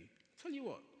Derbe. Tell you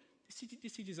what,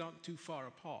 these cities aren't too far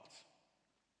apart.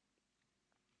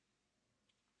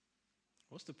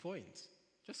 What's the point?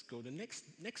 Just go the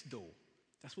next door.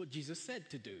 That's what Jesus said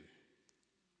to do.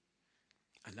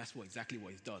 And that's exactly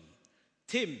what he's done.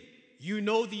 Tim, you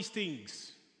know these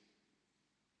things.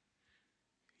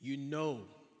 You know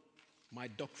my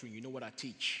doctrine. You know what I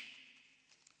teach.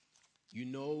 You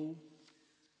know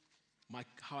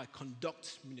how I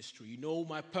conduct ministry. You know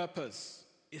my purpose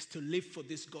is to live for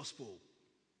this gospel.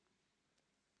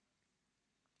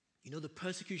 You know the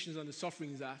persecutions and the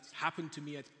sufferings that happened to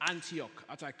me at Antioch,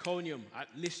 at Iconium, at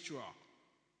Lystra.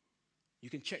 You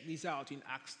can check these out in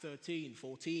Acts 13,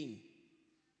 14.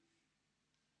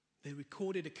 They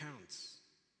recorded accounts.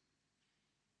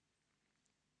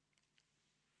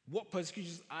 What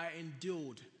persecutions I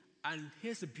endured. And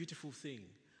here's the beautiful thing.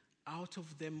 Out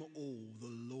of them all, the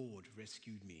Lord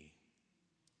rescued me.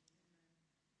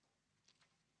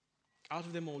 Out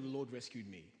of them all, the Lord rescued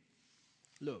me.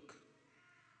 Look.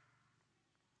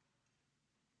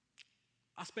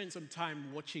 I spent some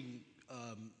time watching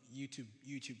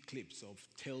YouTube clips of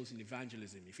Tales in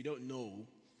Evangelism. If you don't know,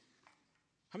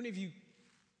 how many of you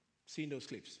seen those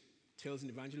clips? Tales in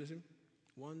Evangelism?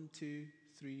 1, 2,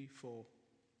 3, 4,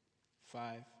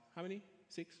 5. How many?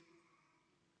 6?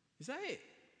 Is that it?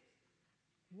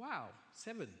 Wow,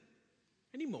 7.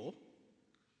 Any more?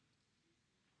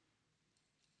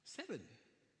 7.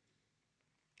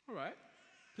 All right,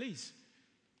 please.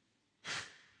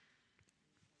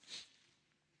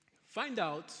 Find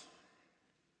out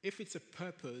if it's a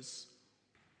purpose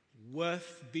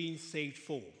worth being saved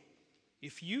for.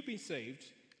 If you've been saved,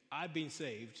 I've been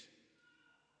saved,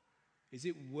 is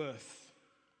it worth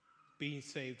being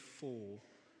saved for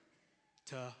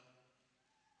to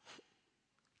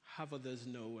have others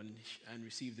know and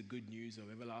receive the good news of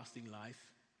everlasting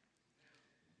life?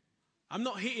 I'm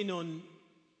not hitting on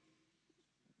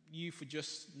you for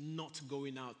just not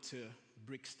going out to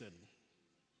Brixton.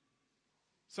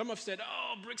 Some have said,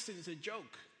 oh, Brixton is a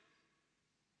joke.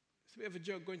 It's a bit of a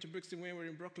joke going to Brixton when we're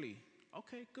in Broccoli.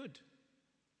 Okay, good.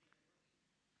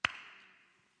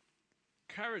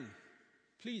 Karen,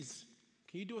 please,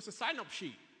 can you do us a sign-up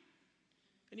sheet?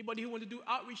 Anybody who wants to do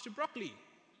outreach to Broccoli?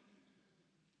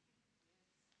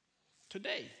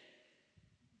 Today.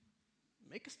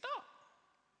 Make a start.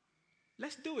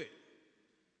 Let's do it.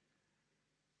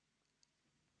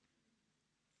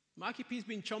 Mikey P's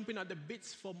been chomping at the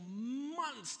bits for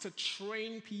months to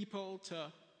train people to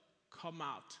come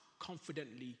out,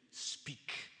 confidently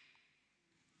speak,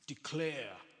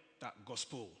 declare that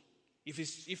gospel.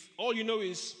 If all you know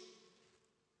is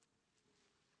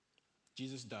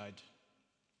Jesus died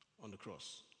on the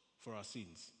cross for our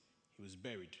sins, he was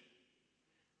buried,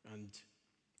 and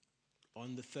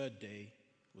on the third day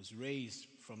was raised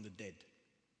from the dead.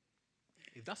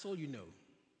 If that's all you know,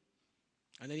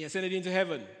 and then he ascended into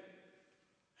heaven,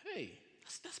 hey,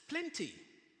 that's plenty.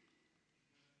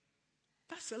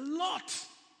 That's a lot.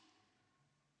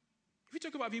 If you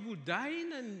talk about people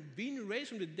dying and being raised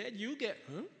from the dead, you get,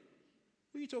 huh?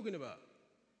 What are you talking about?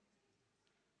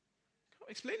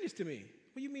 Explain this to me.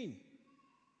 What do you mean?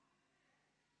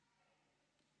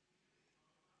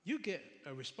 You get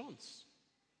a response.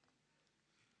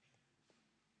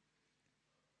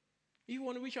 If you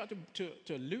want to reach out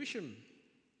to Lewisham,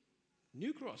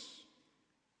 New Cross,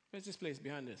 where's this place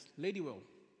behind us? Ladywell,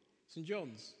 St.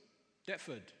 John's,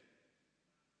 Deptford.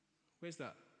 Where's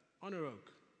that? Honor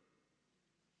Oak.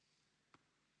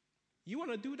 You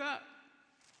want to do that?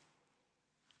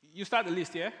 You start the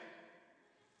list, yeah?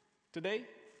 Today?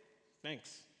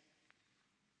 Thanks.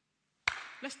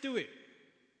 Let's do it.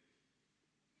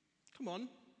 Come on.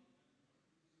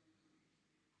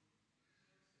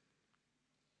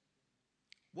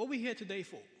 What are we here today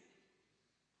for?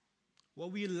 What are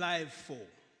we alive for?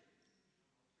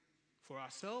 For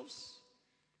ourselves?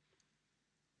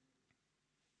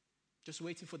 Just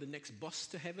waiting for the next bus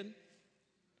to heaven?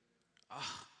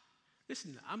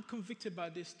 Listen, I'm convicted by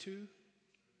this too.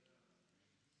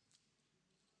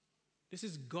 This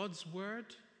is God's word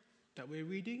that we're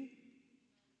reading.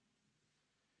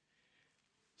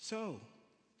 So,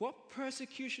 what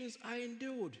persecutions I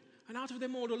endured, and out of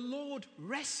them all the Lord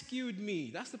rescued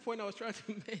me. That's the point I was trying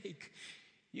to make.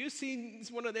 You've seen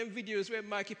one of them videos where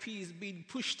Mikey P is being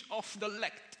pushed off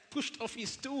his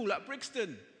stool at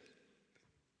Brixton.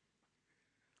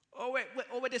 Or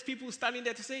where there's people standing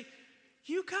there to say,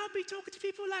 you can't be talking to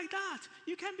people like that.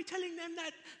 You can't be telling them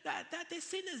that they're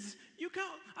sinners. You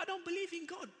can't, I don't believe in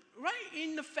God. Right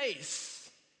in the face.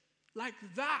 Like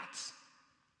that.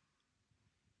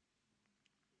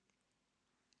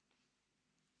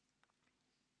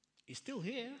 He's still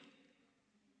here.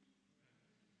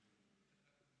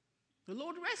 The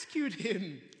Lord rescued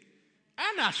him.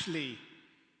 And Ashley.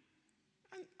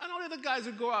 And all the other guys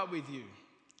who go out with you.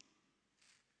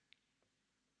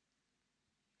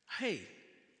 Hey,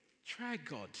 try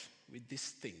God with this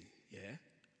thing, yeah?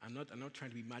 I'm not trying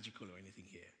to be magical or anything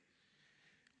here.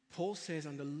 Paul says,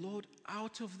 and the Lord,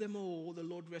 out of them all, the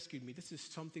Lord rescued me. This is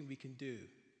something we can do.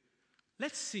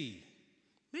 Let's see.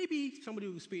 Maybe somebody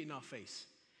will speak in our face.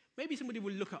 Maybe somebody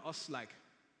will look at us like,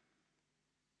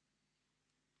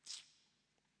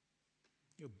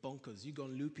 you're bonkers, you're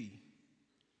gone loopy,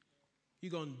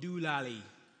 you're gone doolally,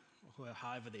 or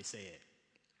however they say it.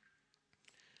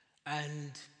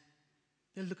 And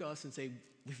they'll look at us and say,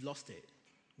 we've lost it.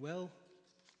 Well,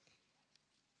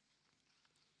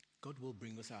 God will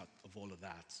bring us out of all of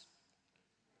that.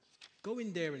 Go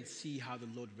in there and see how the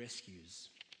Lord rescues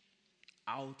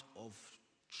out of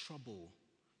trouble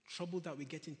that we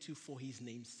get into for his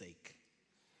name's sake.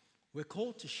 We're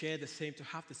called to share the same, to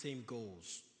have the same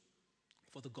goals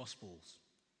for the Gospels.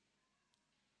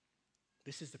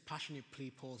 This is the passionate plea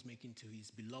Paul's making to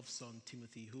his beloved son,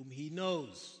 Timothy, whom he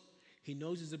knows. He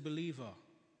knows he's a believer.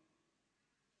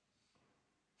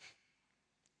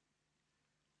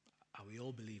 Are we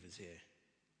all believers here?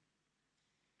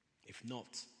 If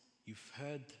not, you've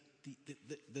heard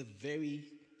the very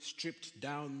stripped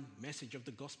down message of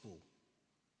the gospel.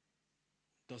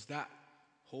 Does that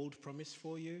hold promise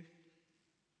for you?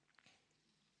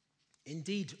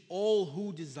 Indeed, all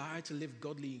who desire to live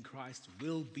godly in Christ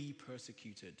will be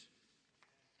persecuted.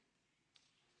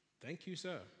 Thank you,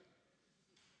 sir.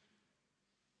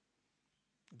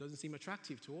 It doesn't seem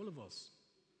attractive to all of us.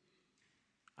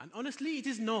 And honestly, it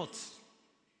is not.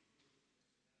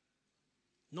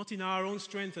 Not in our own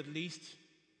strength, at least.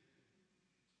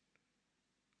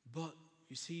 But,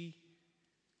 you see,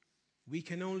 we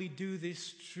can only do this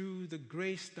through the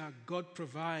grace that God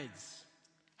provides.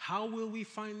 How will we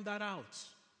find that out?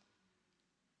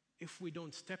 if we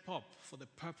don't step up for the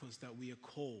purpose that we are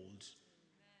called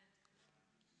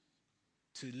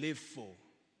to live for.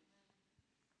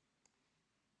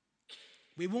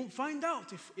 We won't find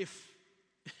out if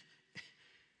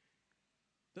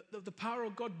the power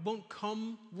of God won't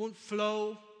come, won't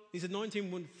flow. His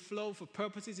anointing won't flow for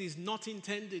purposes He's not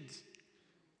intended.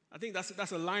 I think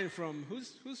that's a line from,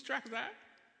 whose track is that?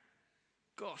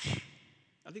 Gosh,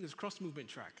 I think it's Cross Movement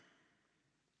track.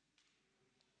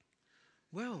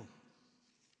 Well,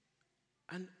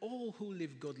 and all who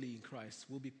live godly in Christ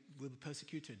will be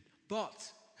persecuted.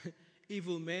 But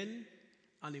evil men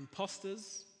and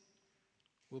impostors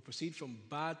will proceed from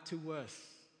bad to worse,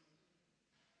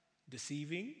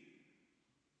 deceiving.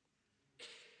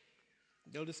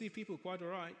 They'll deceive people quite all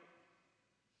right.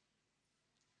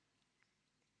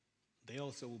 They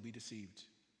also will be deceived.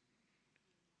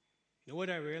 You know what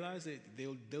I realize that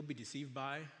they'll be deceived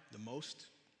by the most?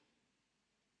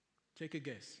 Take a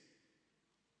guess.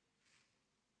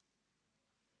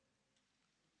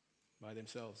 By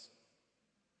themselves.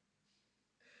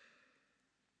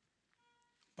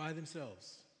 By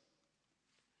themselves.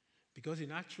 Because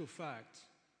in actual fact,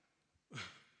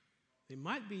 they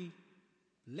might be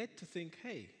led to think,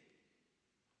 hey,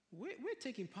 we're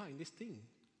taking part in this thing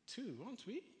too, aren't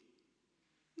we?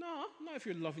 No, not if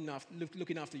you're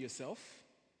looking after yourself,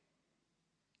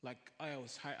 like I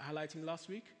was highlighting last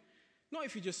week. Not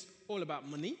if you're just all about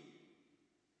money.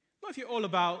 Not if you're all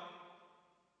about,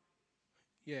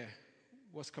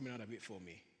 what's coming out of it for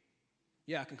me?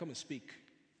 Yeah, I can come and speak,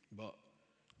 but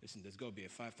listen, there's got to be a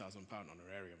 £5,000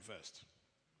 honorarium first,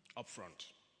 up front.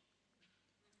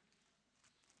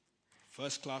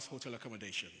 First class hotel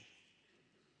accommodation,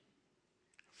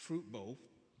 fruit bowl,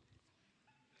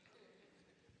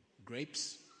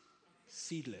 grapes,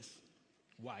 seedless,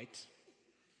 white.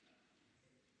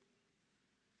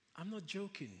 I'm not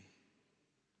joking.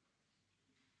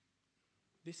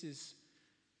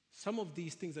 Some of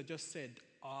these things I just said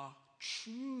are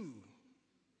true,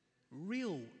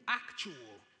 real, actual,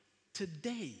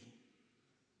 today.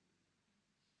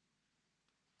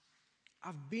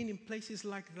 I've been in places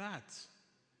like that,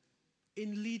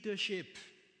 in leadership.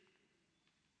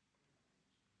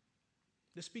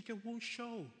 The speaker won't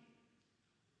show.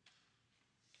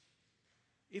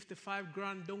 If the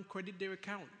 $5,000 don't credit their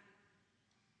account.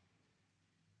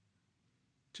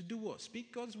 To do what?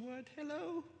 Speak God's word?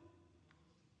 Hello?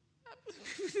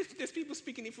 There's people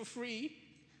speaking it for free.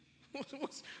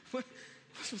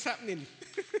 What's happening?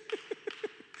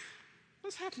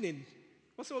 What's happening?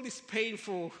 What's all this paying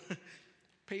for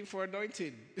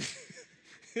anointing?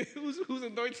 whose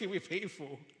anointing we paying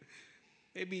for?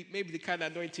 Maybe the kind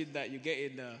of anointing that you get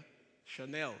in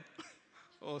Chanel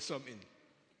or something.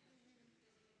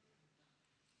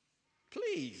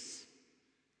 Please.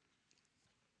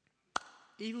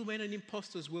 Evil men and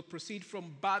impostors will proceed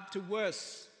from bad to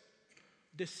worse,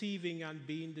 deceiving and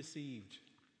being deceived.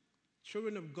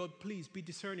 Children of God, please be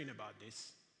discerning about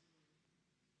this.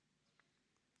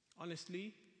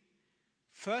 Honestly,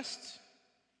 first,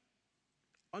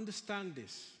 understand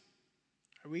this.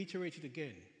 I reiterate it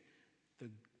again.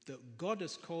 That God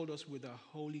has called us with a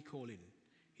holy calling.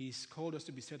 He's called us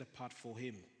to be set apart for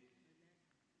Him.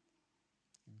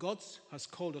 God has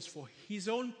called us for His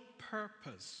own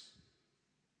purpose.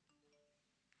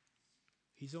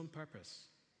 His own purpose,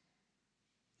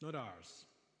 not ours.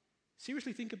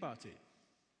 Seriously, think about it.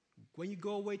 When you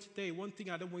go away today, one thing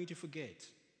I don't want you to forget.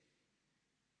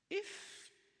 If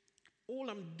all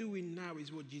I'm doing now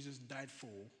is what Jesus died for,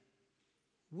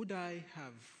 would I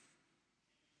have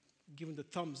given the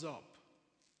thumbs up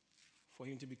for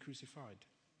Him to be crucified?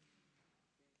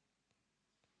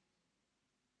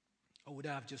 Or would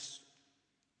I have just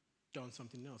done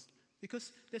something else?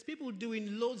 Because there's people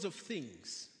doing loads of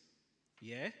things,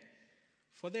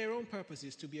 for their own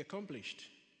purposes to be accomplished.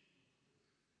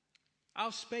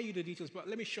 I'll spare you the details, but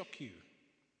let me shock you.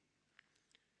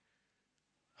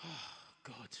 Oh,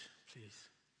 God, please.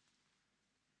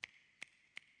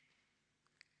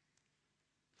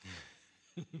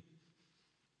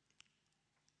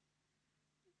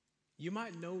 You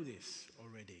might know this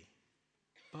already,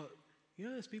 but you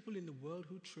know there's people in the world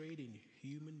who trade in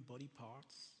human body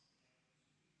parts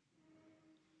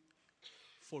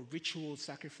for ritual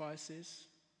sacrifices.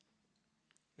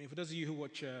 I mean, for those of you who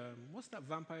watch, what's that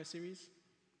vampire series?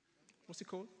 What's it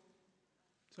called?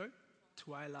 Sorry?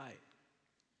 Twilight.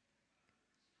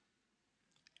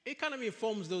 It kind of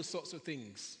informs those sorts of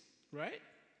things, right?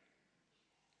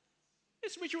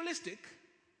 It's ritualistic.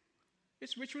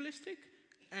 It's ritualistic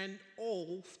and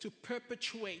all to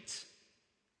perpetuate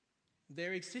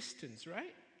their existence,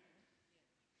 right?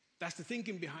 That's the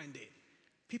thinking behind it.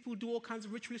 People do all kinds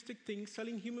of ritualistic things,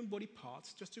 selling human body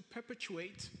parts just to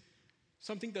perpetuate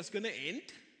something that's going to end.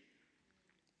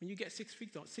 When you get 6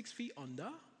 feet under,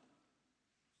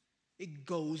 it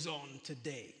goes on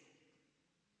today.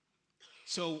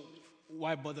 So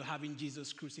why bother having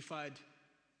Jesus crucified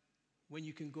when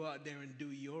you can go out there and do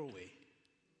it your way?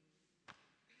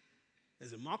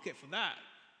 There's a market for that.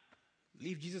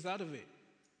 Leave Jesus out of it.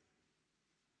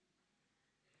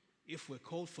 If we're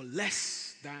called for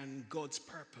less than God's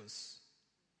purpose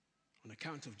on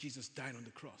account of Jesus dying on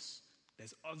the cross,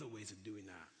 there's other ways of doing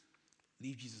that.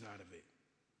 Leave Jesus out of it.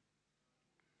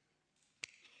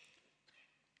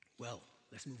 Well,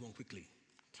 let's move on quickly.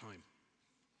 Time.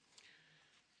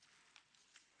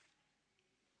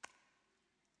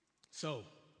 So,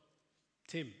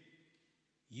 Tim,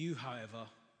 you, however,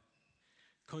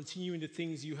 continue in the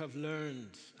things you have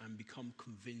learned and become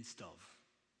convinced of.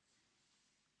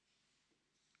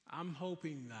 I'm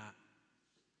hoping that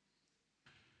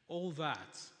all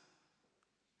that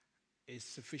is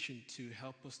sufficient to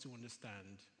help us to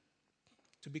understand,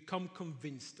 to become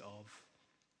convinced of,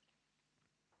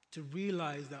 to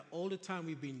realize that all the time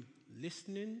we've been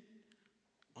listening,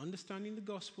 understanding the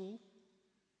gospel,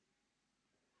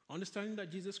 understanding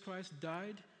that Jesus Christ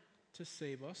died to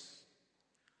save us,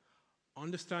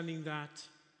 understanding that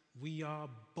we are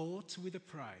bought with a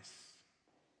price,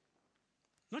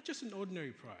 not just an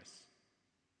ordinary price,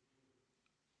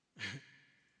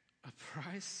 a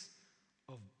price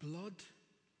of blood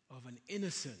of an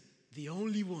innocent, the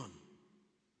only one,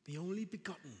 the only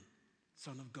begotten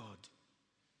Son of God,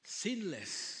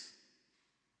 sinless,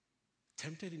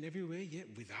 tempted in every way, yet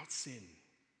without sin,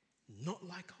 not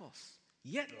like us,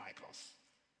 yet like us,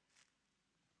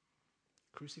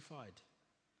 crucified.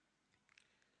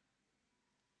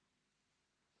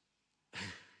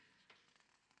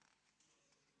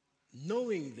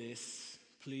 Knowing this,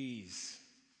 please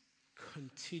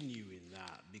continue in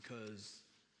that, because,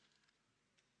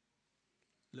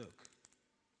 look,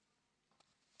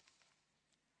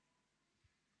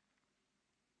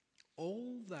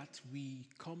 all that we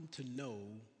come to know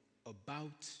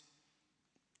about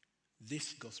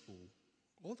this gospel,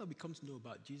 all that we come to know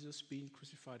about Jesus being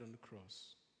crucified on the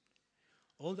cross,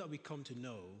 all that we come to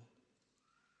know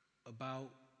about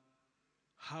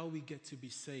how we get to be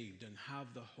saved and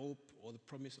have the hope or the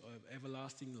promise of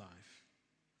everlasting life,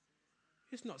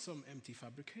 it's not some empty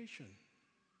fabrication.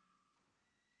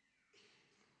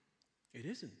 It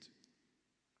isn't.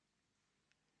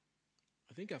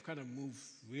 I think I've kind of moved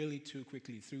really too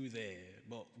quickly through there.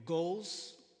 But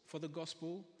goals for the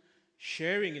gospel,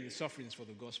 sharing in the sufferings for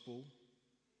the gospel,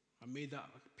 I made that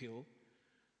appeal.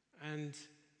 And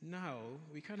now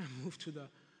we kind of move to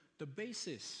the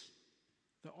basis,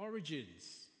 the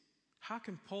origins. How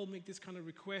can Paul make this kind of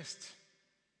request?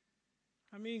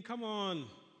 I mean, come on.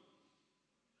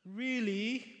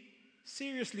 Really?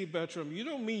 Seriously, Betram, you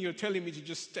don't mean you're telling me to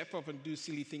just step up and do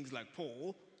silly things like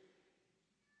Paul?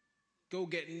 Go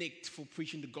get nicked for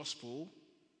preaching the gospel?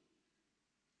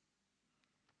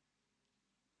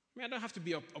 I mean, I don't have to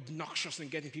be obnoxious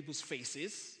and get in people's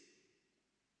faces.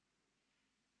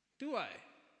 Do I?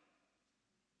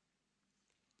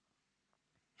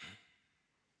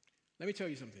 Let me tell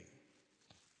you something.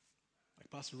 Like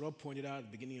Pastor Rob pointed out at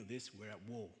the beginning of this, we're at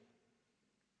war.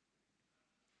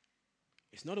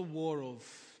 It's not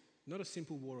a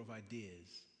simple war of ideas.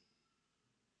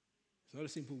 It's not a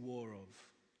simple war of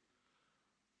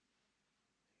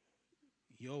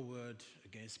your word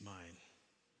against mine.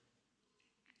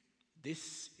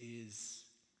 This is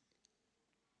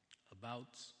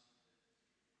about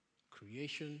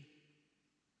creation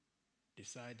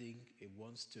deciding it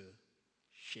wants to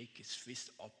shake its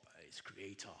fist up at its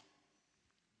creator.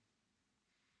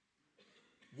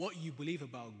 What you believe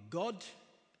about God,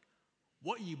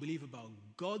 what you believe about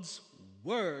God's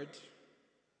word,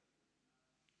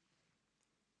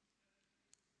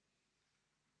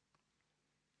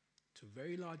 to a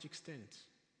very large extent,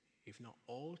 if not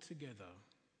altogether,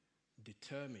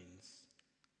 determines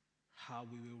how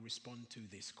we will respond to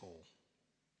this call.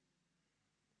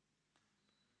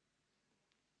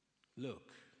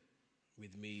 Look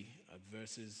with me at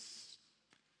verses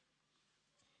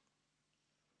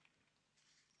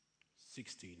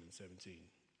 16 and 17.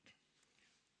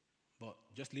 But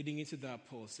just leading into that,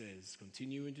 Paul says,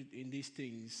 continue in these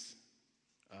things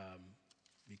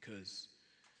because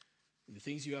the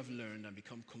things you have learned and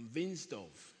become convinced of,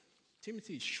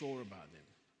 Timothy is sure about them.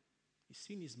 He's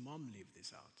seen his mom live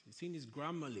this out. He's seen his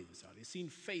grandma live this out. He's seen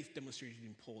faith demonstrated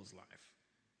in Paul's life.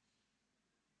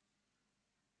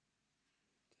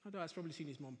 Although I've probably seen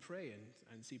his mom pray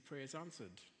and see prayers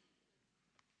answered.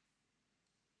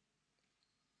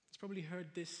 He's probably heard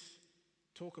this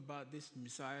talk about this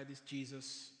Messiah, this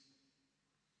Jesus,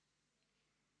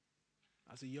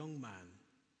 as a young man.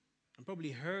 And probably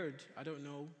heard, I don't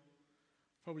know,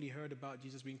 probably heard about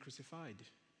Jesus being crucified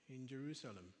in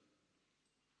Jerusalem.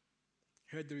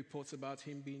 Heard the reports about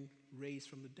him being raised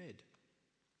from the dead.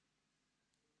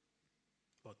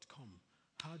 But come,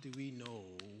 how do we know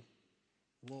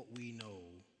what we know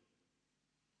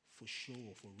for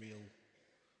sure, for real?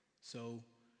 So,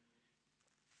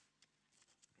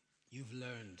 you've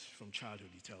learned from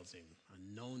childhood, he tells him,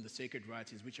 and known the sacred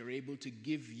writings which are able to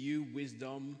give you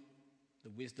wisdom, the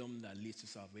wisdom that leads to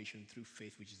salvation through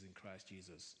faith which is in Christ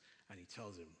Jesus. And he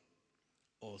tells him,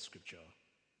 all scripture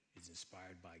is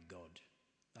inspired by God.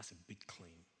 That's a big claim.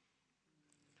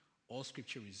 All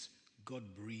scripture is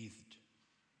God-breathed.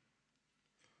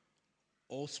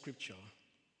 All scripture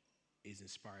is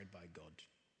inspired by God.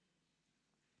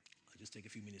 I'll just take a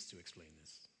few minutes to explain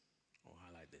this or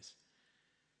highlight this.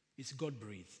 It's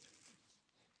God-breathed.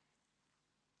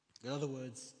 In other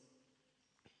words,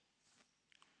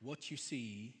 what you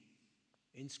see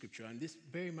in scripture, and this,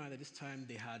 bear in mind at this time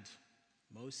they had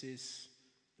Moses,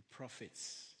 the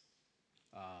prophets,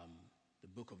 the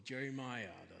book of Jeremiah,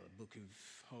 the book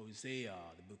of Hosea,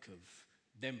 the book of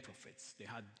them prophets.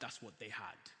 That's what they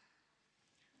had.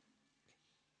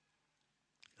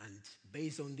 And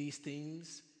based on these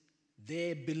things,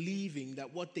 they're believing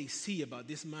that what they see about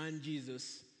this man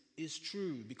Jesus is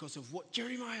true because of what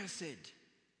Jeremiah said,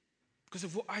 because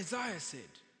of what Isaiah said,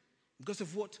 because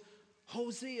of what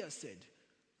Hosea said.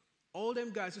 All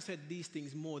them guys who said these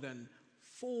things more than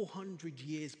 400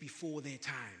 years before their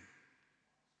time.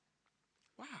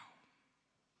 Wow.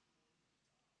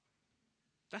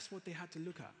 That's what they had to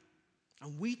look at.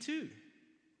 And we too.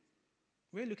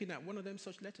 We're looking at one of them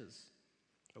such letters.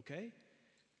 Okay?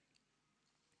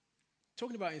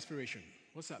 Talking about inspiration,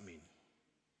 what's that mean?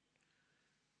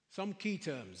 Some key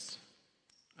terms,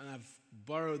 and I've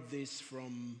borrowed this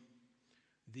from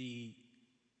the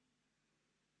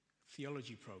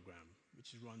theology program,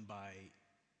 which is run by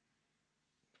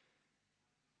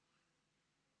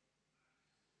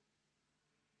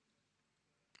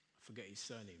I forget his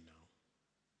surname now.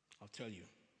 I'll tell you.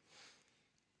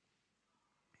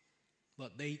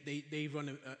 But they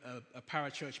run a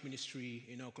parachurch ministry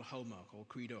in Oklahoma called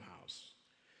Credo House.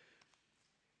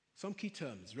 Some key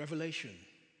terms: revelation.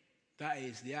 That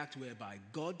is the act whereby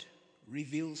God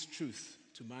reveals truth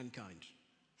to mankind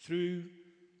through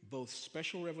both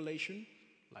special revelation,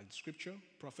 like the scripture,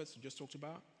 prophets we just talked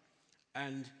about,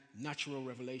 and natural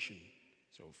revelation.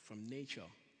 So from nature,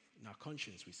 in our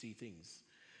conscience, we see things.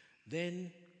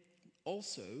 Then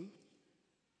also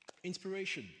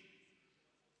inspiration.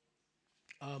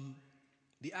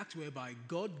 The act whereby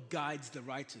God guides the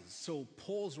writers. So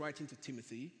Paul's writing to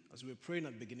Timothy, as we were praying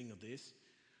at the beginning of this,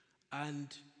 and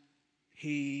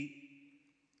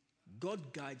God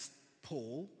guides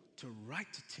Paul to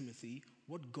write to Timothy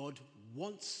what God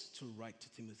wants to write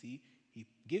to Timothy. He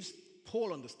gives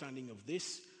Paul understanding of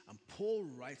this, and Paul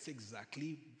writes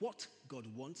exactly what God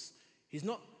wants. He's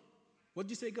not, what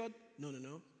did you say, God? No.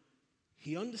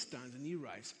 He understands and he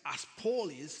writes, as Paul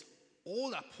is, all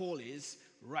that Paul is,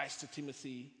 writes to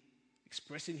Timothy,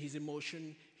 expressing his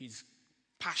emotion, his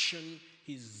passion,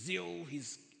 his zeal,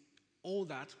 his all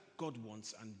that God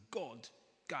wants, and God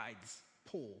guides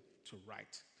Paul to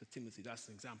write to Timothy. That's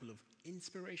an example of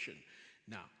inspiration.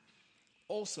 Now,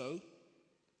 also,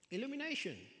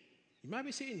 illumination. You might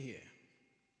be sitting here.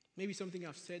 Maybe something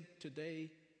I've said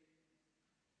today,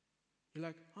 you're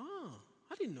like,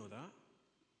 I didn't know that.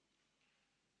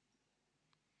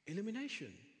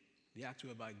 Illumination. The act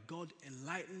whereby God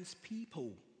enlightens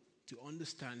people to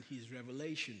understand his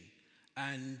revelation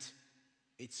and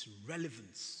its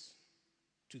relevance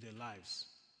to their lives.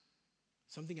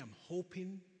 Something I'm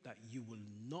hoping that you will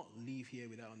not leave here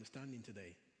without understanding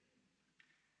today.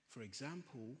 For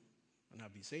example, and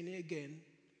I've been saying it again,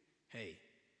 hey,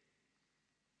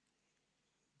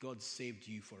 God saved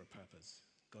you for a purpose.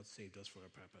 God saved us for a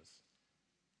purpose.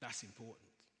 That's important.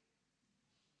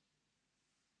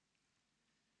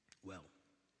 Well,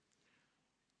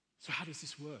 so how does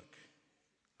this work?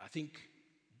 I think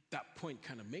that point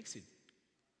kind of makes it,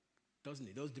 doesn't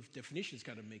it? Those definitions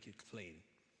kind of make it plain.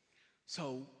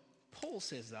 So Paul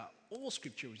says that all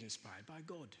scripture is inspired by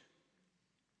God.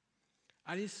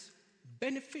 And it's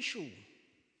beneficial,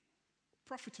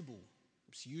 profitable,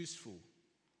 it's useful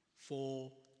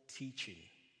for teaching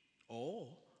or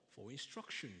for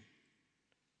instruction,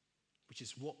 which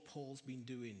is what Paul's been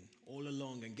doing all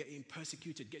along and getting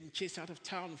persecuted, getting chased out of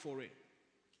town for it.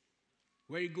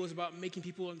 Where he goes about making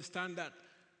people understand that,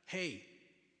 hey,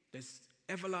 there's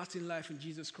everlasting life in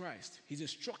Jesus Christ. He's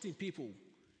instructing people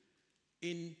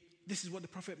in this is what the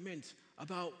prophet meant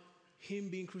about him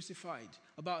being crucified,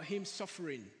 about him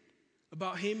suffering,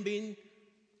 about him being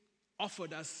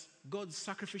offered as God's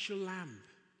sacrificial lamb.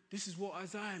 This is what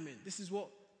Isaiah meant. This is what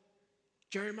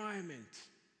Jeremiah meant.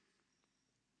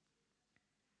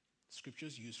 Scripture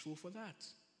is useful for that,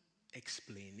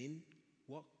 explaining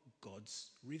what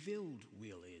God's revealed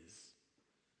will is.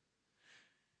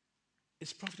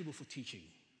 It's profitable for teaching.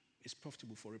 It's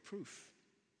profitable for reproof,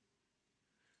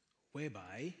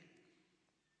 whereby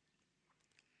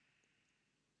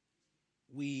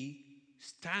we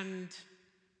stand,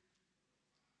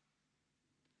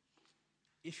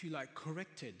 if you like,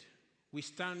 corrected. We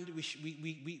stand,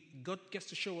 God gets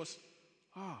to show us,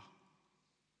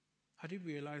 I didn't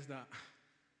realize that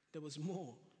there was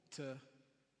more to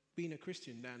being a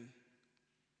Christian than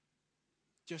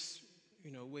just,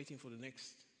 waiting for the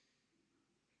next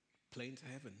plane to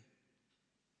heaven.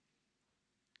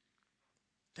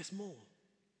 There's more.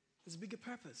 There's a bigger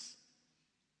purpose.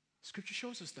 Scripture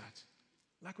shows us that.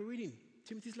 Like we're reading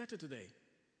Timothy's letter today.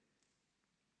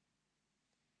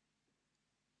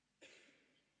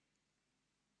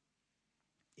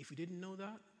 If you didn't know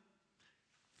that,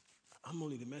 I'm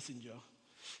only the messenger.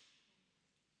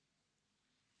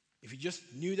 If you just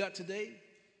knew that today,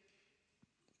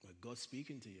 well, God's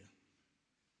speaking to you.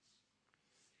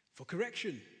 For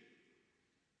correction.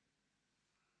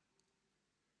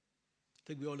 I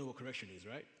think we all know what correction is,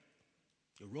 right?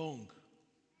 You're wrong.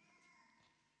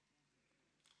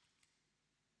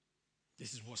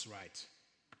 This is what's right.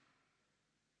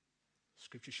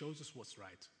 Scripture shows us what's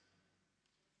right.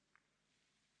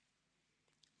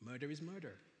 Murder is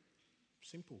murder.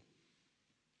 Simple.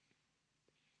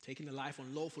 Taking a life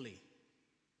unlawfully.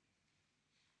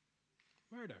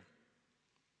 Murder.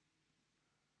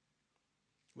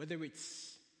 Whether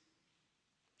it's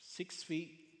 6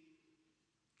 feet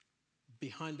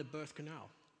behind the birth canal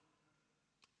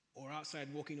or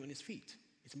outside walking on his feet,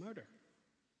 it's murder.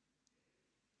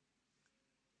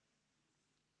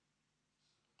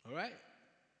 All right?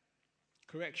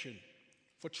 Correction.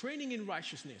 For training in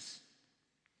righteousness.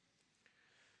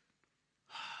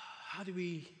 How do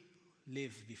we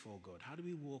live before God? How do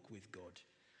we walk with God?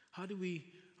 How do we,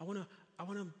 I want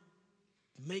to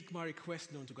make my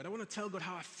request known to God. I want to tell God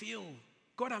how I feel.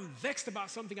 God, I'm vexed about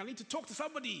something. I need to talk to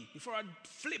somebody before I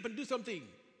flip and do something.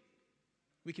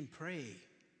 We can pray.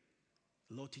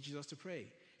 The Lord teaches us to pray.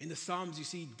 In the Psalms, you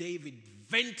see David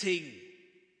venting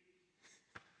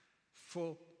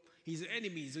for his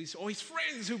enemies or his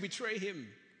friends who betray him.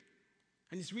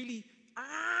 And he's really,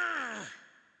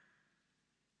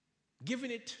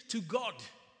 giving it to God.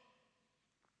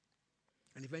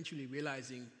 And eventually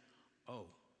realizing,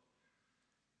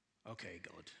 okay,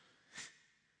 God,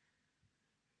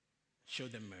 show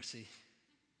them mercy.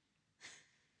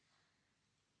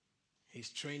 He's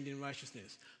trained in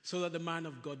righteousness so that the man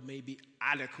of God may be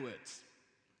adequate.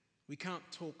 We can't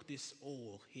talk this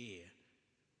all here.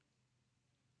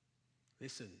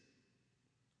 Listen.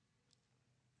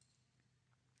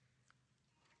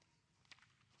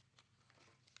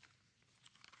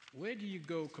 Where do you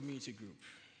go community group?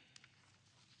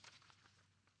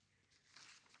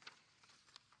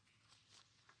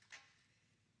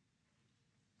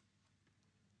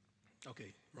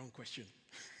 Okay, wrong question.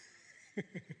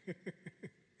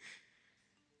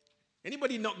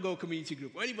 Anybody not go community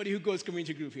group? Or anybody who goes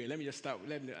community group here? Let me just start.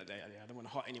 I don't want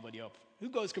to hot anybody up. Who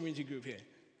goes community group here?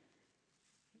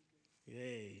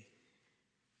 Yay.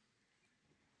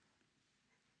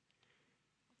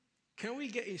 Can we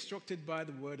get instructed by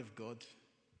the word of God?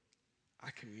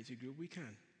 Our community group, we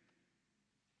can.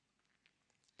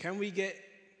 Can we get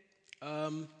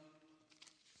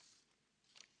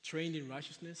trained in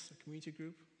righteousness, a community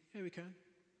group? Yeah, we can.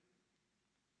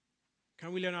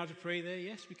 Can we learn how to pray there?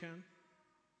 Yes, we can.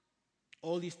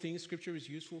 All these things Scripture is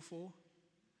useful for.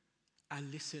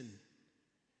 And listen,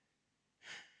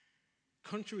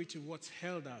 contrary to what's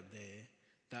held out there,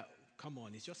 that, come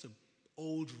on, it's just an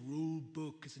old rule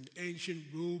book. It's an ancient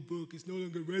rule book. It's no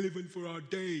longer relevant for our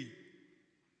day.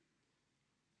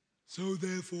 So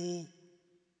therefore,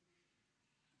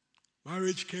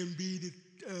 marriage can be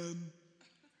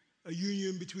a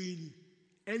union between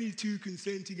any two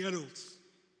consenting adults.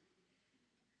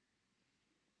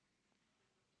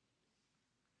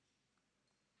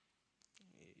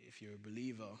 If you're a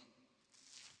believer,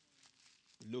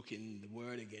 look in the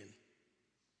Word again.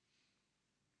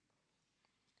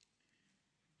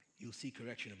 You'll see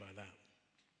correction about that.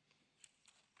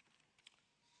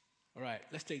 All right,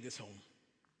 let's take this home.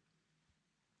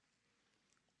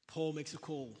 Paul makes a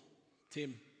call.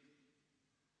 Tim,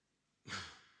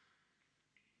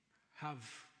 have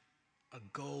a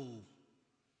goal,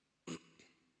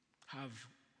 have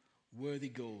worthy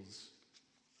goals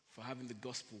for having the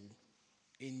gospel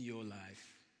in your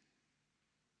life.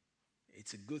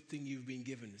 It's a good thing you've been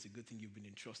given. It's a good thing you've been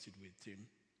entrusted with, Tim.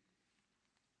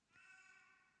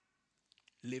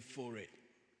 Live for it.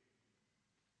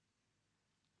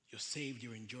 You're saved,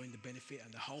 you're enjoying the benefit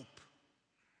and the hope.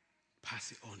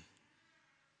 Pass it on.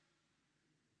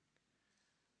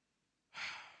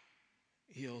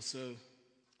 He also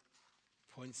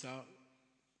points out,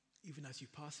 even as you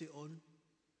pass it on,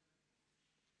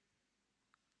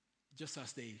 just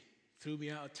as they threw me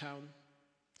out of town,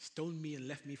 stoned me and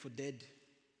left me for dead,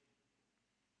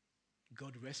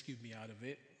 God rescued me out of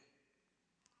it.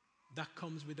 That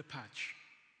comes with a patch.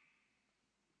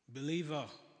 Believer,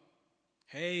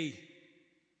 hey,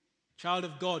 child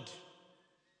of God,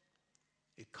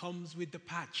 it comes with the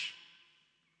patch.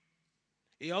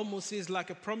 It almost is like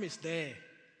a promise there.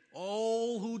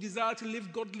 All who desire to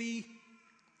live godly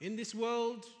in this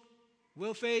world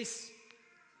will face.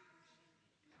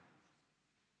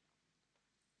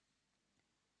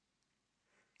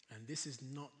 And this is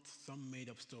not some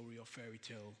made-up story or fairy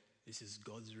tale. This is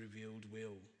God's revealed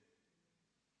will.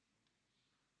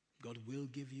 God will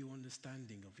give you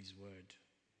understanding of his word.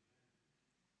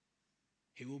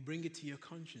 He will bring it to your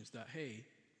conscience that, hey,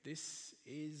 this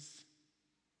is...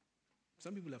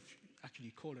 Some people have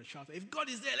actually called and shouted, if God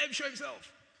is there, let him show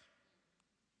himself.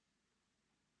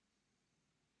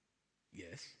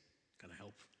 Yes, can I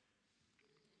help?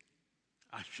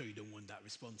 I'm sure you don't want that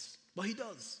response, but he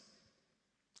does.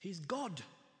 He's God.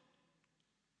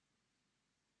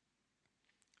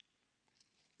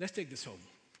 Let's take this home.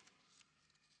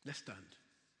 Let's stand.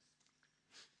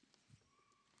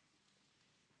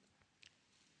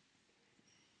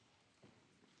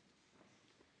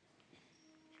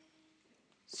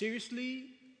 Seriously,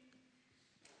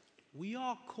 we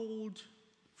are called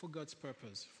for God's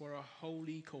purpose, for a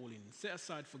holy calling, set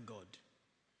aside for God.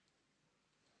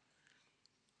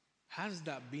 Has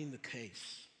that been the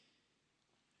case?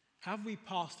 Have we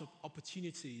passed up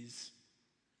opportunities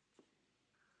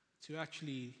to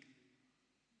actually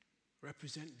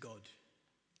represent God?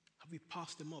 Have we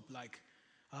passed them up like,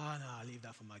 no, I'll leave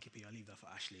that for Mikey P, I'll leave that for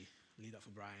Ashley, I'll leave that for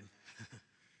Brian.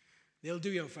 They'll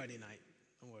do it on Friday night.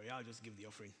 Don't worry, I'll just give the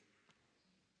offering.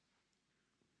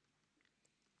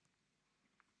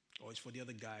 Or it's for the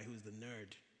other guy who's the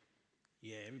nerd.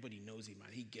 Yeah, everybody knows him, man.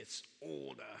 He gets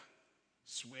all the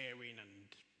swearing and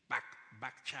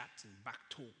back chat and back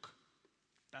talk.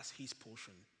 That's his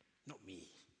portion, not me.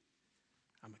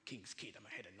 I'm a king's kid. I'm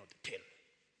a head and not the tail.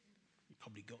 You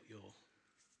probably got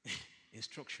your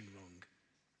instruction wrong.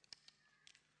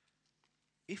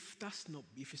 If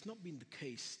it's not been the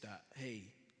case that, hey,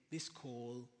 this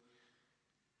call,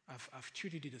 I've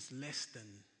treated it as less than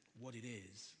what it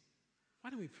is, why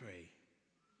don't we pray?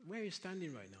 Where you're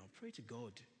standing right now, pray to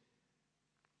God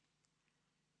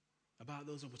about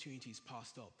those opportunities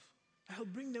passed up. He'll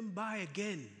bring them by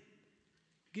again,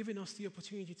 giving us the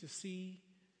opportunity to see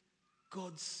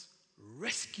God's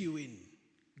rescuing,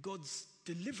 God's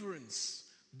deliverance,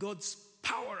 God's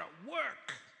power at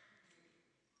work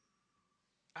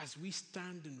as we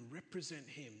stand and represent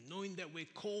him, knowing that we're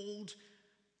called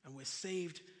and we're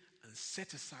saved and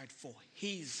set aside for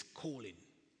his calling.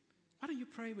 Why don't you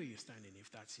pray where you're standing if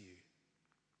that's you?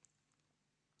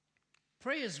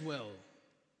 Pray as well.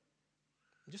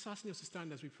 I'm just asking us to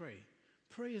stand as we pray.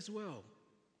 Pray as well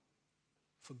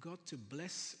for God to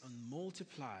bless and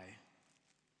multiply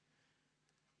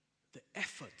the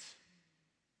effort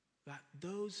that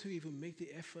those who even make the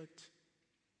effort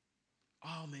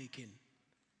are making.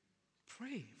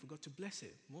 Pray for God to bless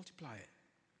it, multiply it.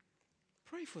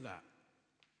 Pray for that.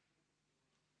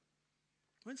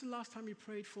 When's the last time you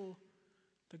prayed for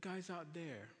the guys out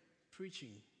there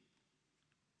preaching,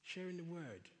 sharing the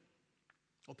word?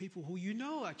 Or people who you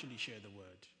know actually share the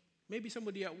word. Maybe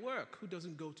somebody at work who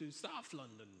doesn't go to South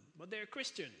London, but they're a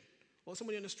Christian. Or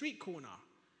somebody on the street corner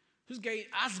who's getting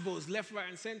ASBOs left, right,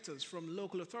 and centers from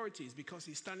local authorities because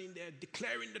he's standing there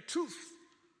declaring the truth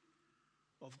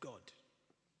of God.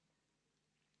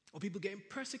 Or people getting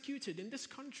persecuted in this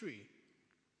country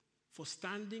for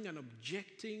standing and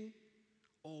objecting,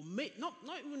 or not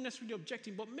even necessarily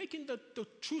objecting, but making the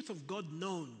truth of God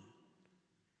known.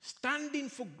 Standing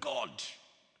for God.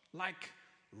 Like,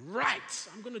 right,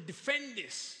 I'm going to defend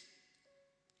this.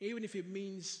 Even if it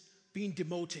means being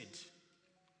demoted.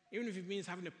 Even if it means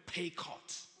having a pay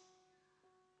cut.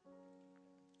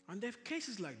 And there are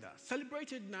cases like that,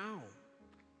 celebrated now,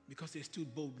 because they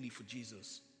stood boldly for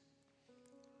Jesus.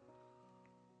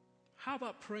 How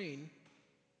about praying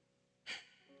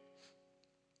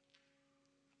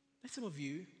Let some of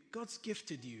you, God's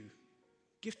gifted you,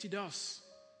 gifted us.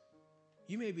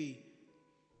 You may be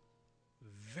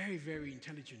very, very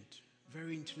intelligent,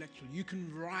 very intellectual. You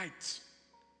can write.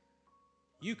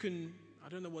 You can, I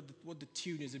don't know what the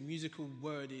tune is, a musical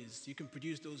word is. You can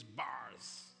produce those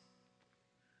bars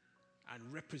and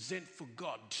represent for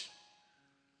God.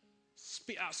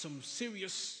 Spit out some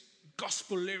serious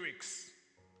gospel lyrics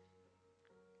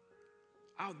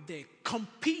out there,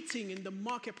 competing in the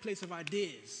marketplace of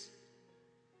ideas.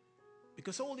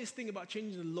 Because all this thing about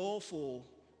changing the law to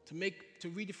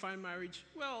redefine marriage,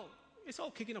 well, it's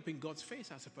all kicking up in God's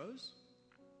face, I suppose.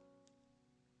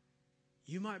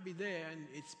 You might be there and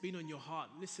it's been on your heart.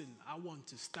 Listen, I want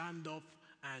to stand up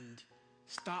and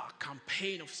start a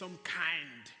campaign of some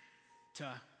kind to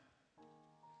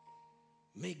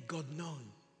make God known.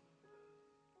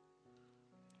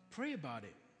 Pray about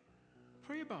it.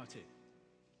 Pray about it.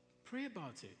 Pray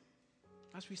about it.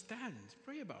 As we stand,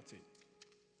 pray about it.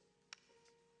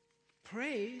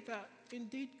 Pray that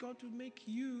indeed God will make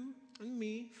you and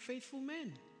me faithful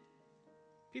men.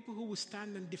 People who will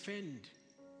stand and defend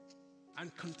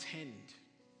and contend.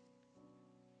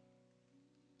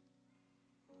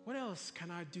 What else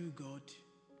can I do, God?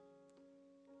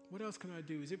 What else can I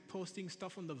do? Is it posting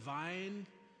stuff on the Vine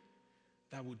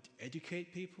that would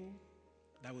educate people,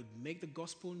 that would make the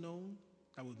gospel known,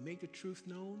 that would make the truth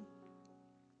known?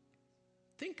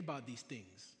 Think about these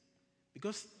things,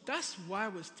 because that's why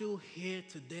we're still here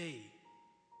today,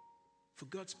 for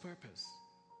God's purpose.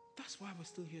 That's why we're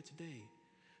still here today.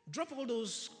 Drop all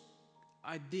those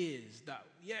ideas that,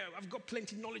 yeah, I've got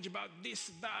plenty of knowledge about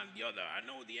this, that, and the other. I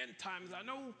know the end times. I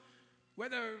know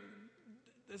whether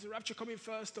there's a rapture coming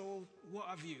first or what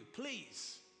have you.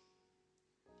 Please,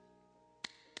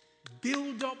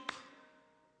 build up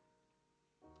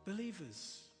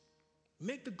believers.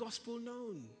 Make the gospel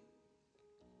known.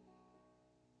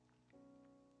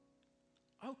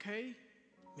 Okay,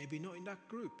 maybe not in that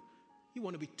group. You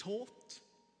want to be taught.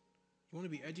 You want to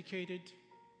be educated.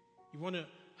 You want to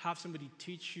have somebody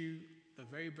teach you the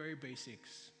very, very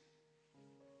basics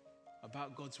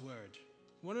about God's word.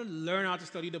 You want to learn how to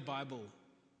study the Bible.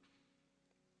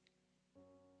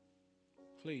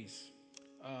 Please.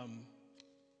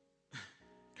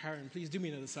 Karen, please do me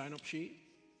another sign-up sheet.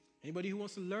 Anybody who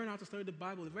wants to learn how to study the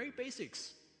Bible, the very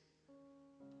basics.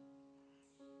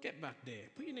 Get back there.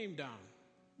 Put your name down.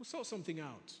 We'll sort something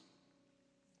out.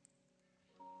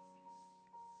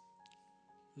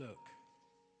 Look,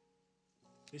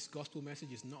 this gospel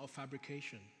message is not a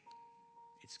fabrication.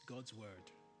 It's God's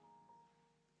word.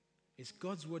 It's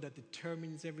God's word that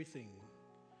determines everything.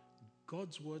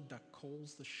 God's word that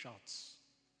calls the shots.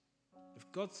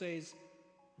 If God says,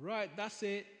 right, that's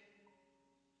it,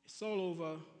 it's all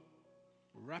over,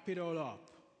 wrap it all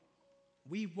up,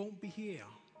 we won't be here.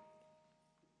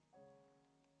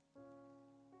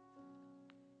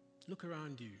 Look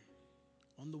around you.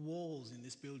 On the walls in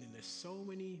this building, there's so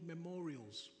many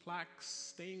memorials, plaques,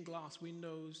 stained glass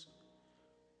windows.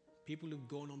 People who've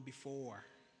gone on before.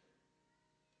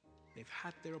 They've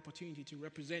had their opportunity to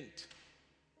represent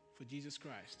for Jesus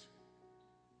Christ.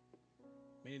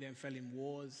 Many of them fell in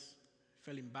wars,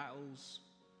 fell in battles.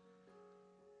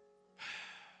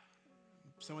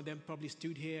 Some of them probably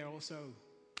stood here also,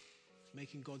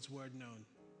 making God's word known.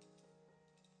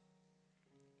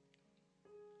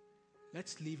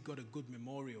 Let's leave God a good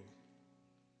memorial.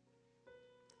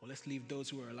 Or let's leave those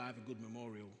who are alive a good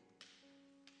memorial.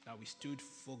 That we stood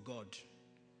for God.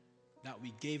 That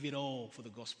we gave it all for the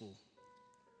gospel.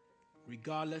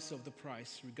 Regardless of the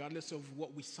price, regardless of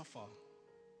what we suffer.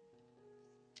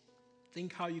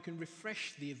 Think how you can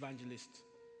refresh the evangelist.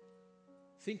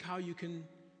 Think how you can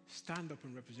stand up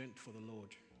and represent for the Lord.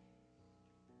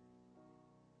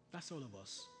 That's all of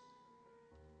us.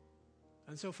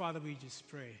 And so, Father, we just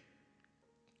pray.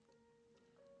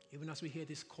 Even as we hear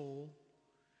this call,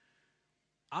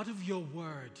 out of your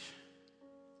word,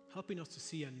 helping us to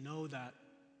see and know that,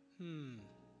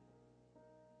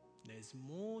 there's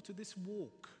more to this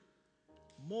walk,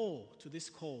 more to this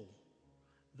call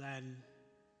than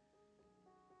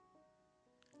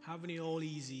having it all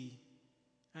easy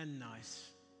and nice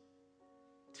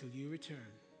till you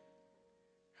return.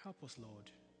 Help us,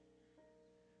 Lord.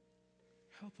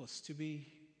 Help us to be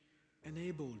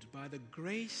enabled by the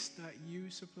grace that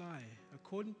you supply,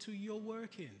 according to your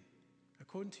working,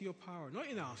 according to your power, not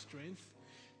in our strength,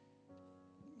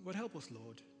 but help us,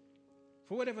 Lord,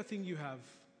 for whatever thing you have,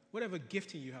 whatever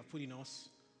gifting you have put in us,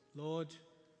 Lord,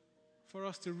 for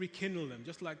us to rekindle them,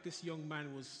 just like this young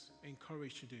man was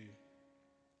encouraged to do.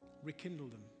 Rekindle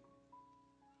them.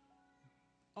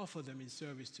 Offer them in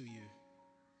service to you.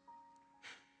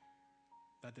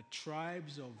 that the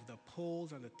tribes of the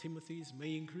Pauls and the Timothys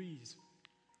may increase,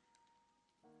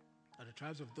 that the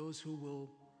tribes of those who will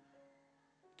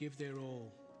give their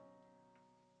all,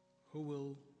 who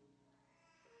will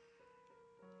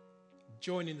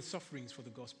join in the sufferings for the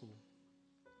gospel,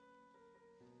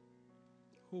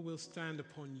 who will stand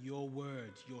upon your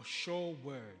word, your sure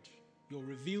word, your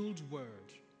revealed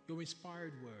word, your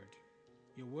inspired word,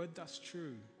 your word that's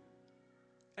true,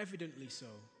 evidently so.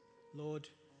 Lord,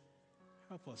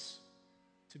 help us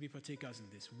to be partakers in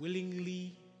this,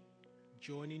 willingly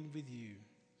joining with you,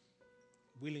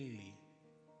 willingly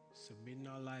submitting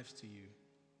our lives to you,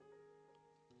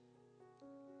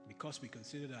 because we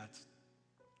consider that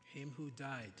him who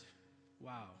died,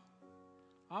 wow,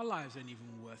 our lives ain't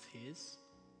even worth his.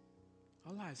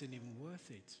 Our lives ain't even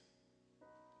worth it.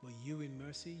 But you in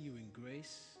mercy, you in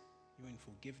grace, you in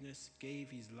forgiveness, gave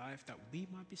his life that we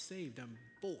might be saved and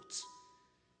bought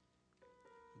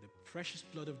with the precious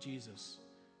blood of Jesus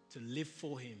to live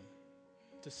for him,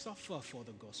 to suffer for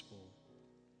the gospel.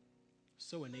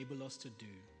 So enable us to do,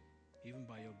 even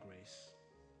by your grace.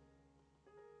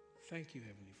 Thank you,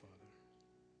 Heavenly Father.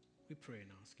 We pray and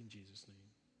ask in Jesus' name.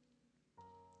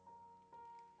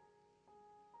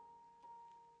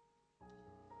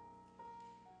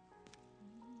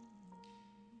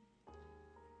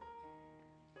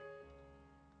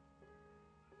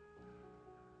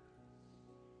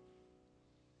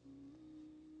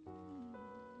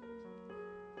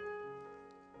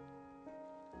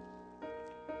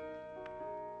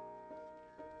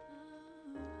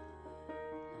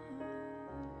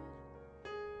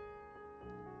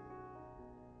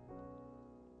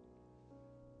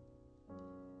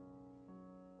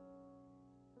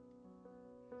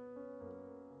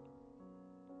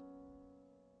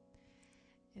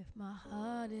 If my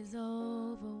heart is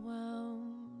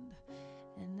overwhelmed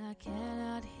and I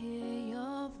cannot hear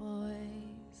your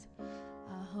voice,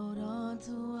 I hold on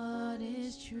to what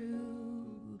is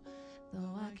true,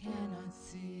 though I cannot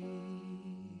see.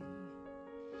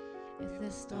 If the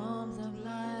storms of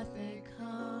life they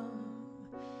come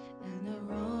and the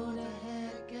road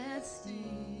ahead gets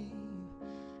steep,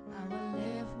 I will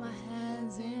lift my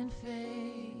hands in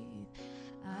faith,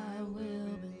 I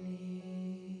will believe.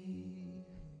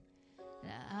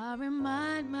 I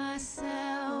remind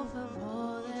myself of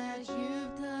all that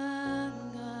you've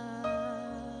done,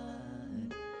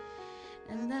 God,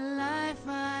 and the life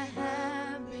I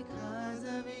have because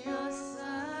of your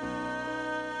Son.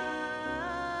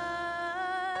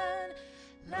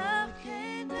 Love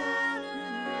came down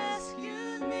and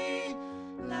rescued me.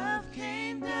 Love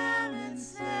came down and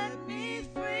set me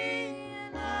free,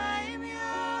 and I am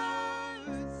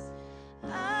yours.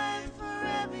 I'm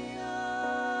forever yours.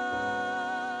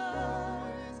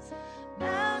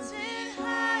 Mountain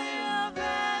high or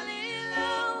valley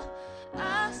low,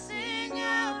 I'll sing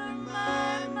out,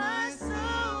 remind my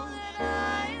soul that I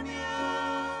am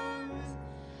yours.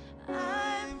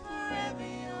 I'm forever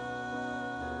yours.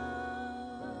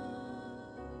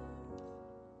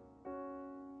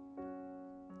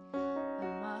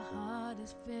 And my heart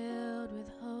is filled with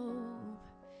hope,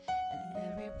 and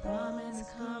every promise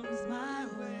comes my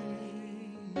way.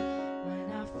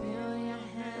 When I feel your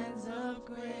hands of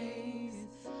grace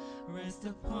rest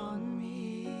upon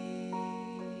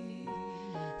me,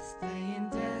 staying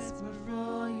desperate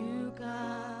for you,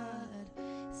 God,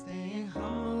 staying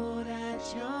humbled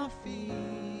at your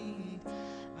feet,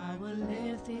 I will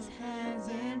lift these hands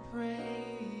in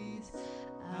praise,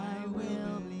 I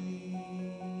will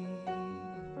believe.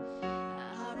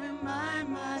 I remind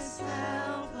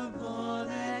myself of all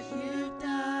that you've done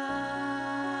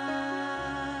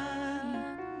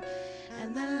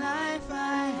and the life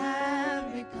I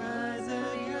have because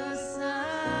of your Son.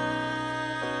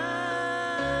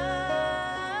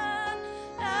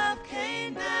 Love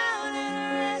came down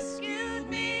and rescued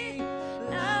me.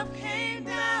 Love came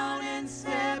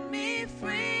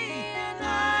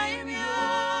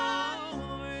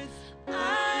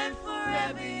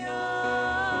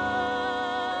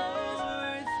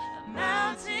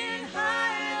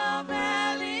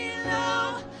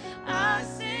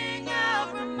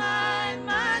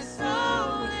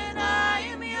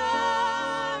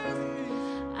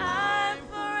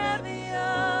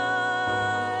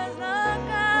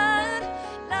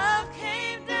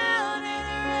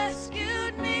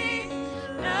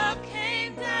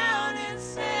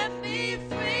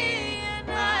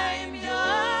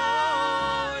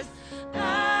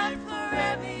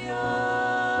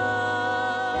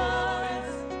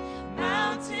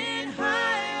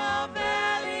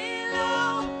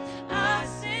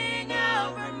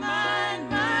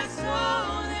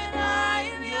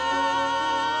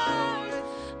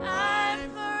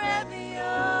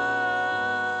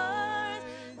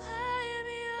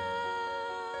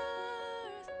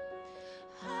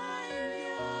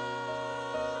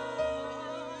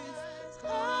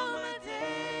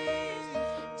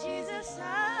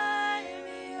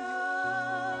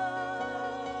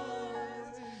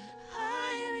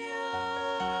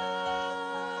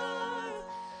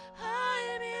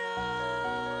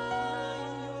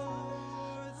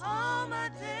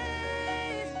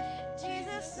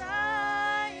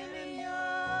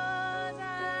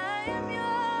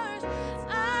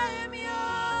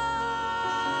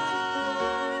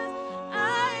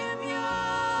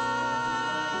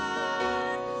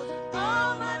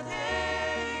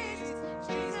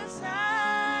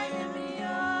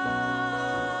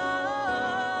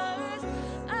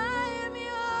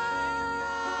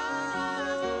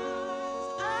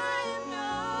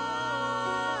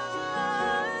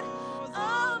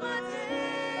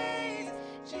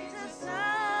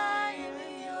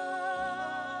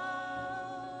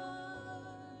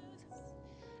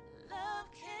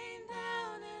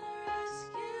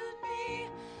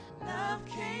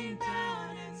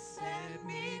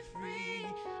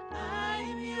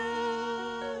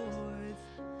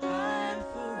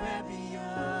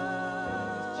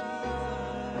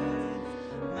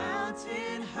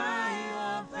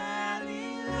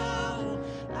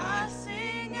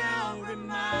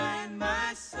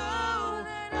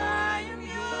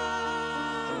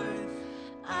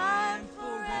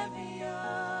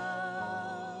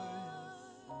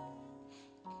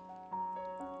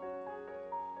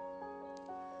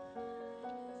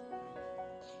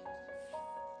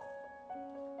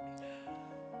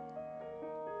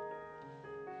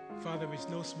Father, it's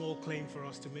no small claim for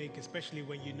us to make, especially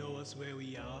when you know us where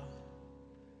we are,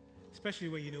 especially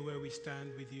when you know where we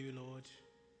stand with you, Lord,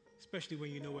 especially when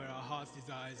you know where our heart's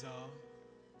desires are.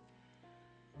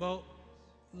 But,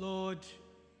 Lord,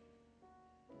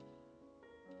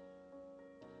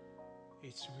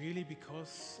 it's really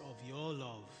because of your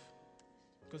love,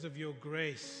 because of your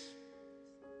grace,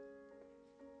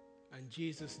 and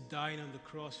Jesus dying on the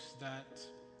cross that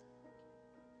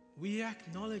we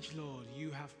acknowledge, Lord,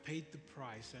 you have paid the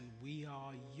price and we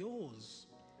are yours.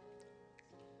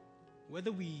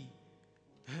 Whether we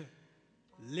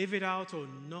live it out or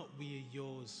not, we are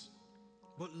yours.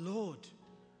 But Lord,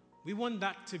 we want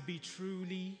that to be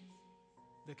truly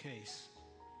the case.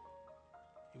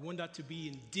 We want that to be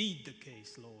indeed the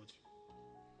case, Lord.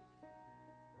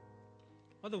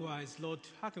 Otherwise, Lord,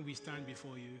 how can we stand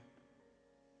before you?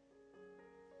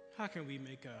 How can we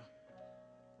make a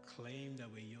claim that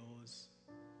we're yours?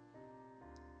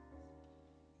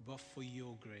 But for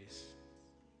your grace.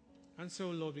 And so,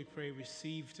 Lord, we pray,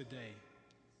 receive today.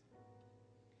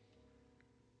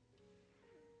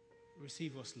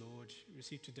 Receive us, Lord.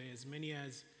 Receive today as many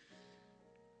as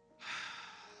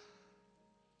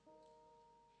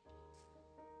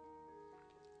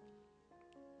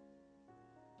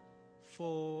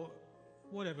for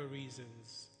whatever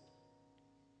reasons.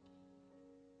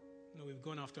 No, we've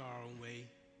gone after our own way.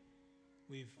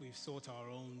 We've sought our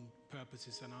own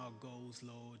purposes and our goals,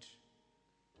 Lord.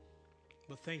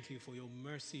 But thank you for your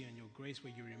mercy and your grace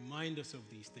where you remind us of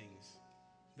these things,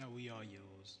 that we are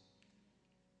yours.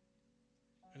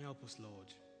 And help us, Lord,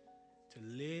 to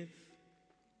live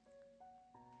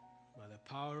by the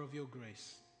power of your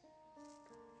grace,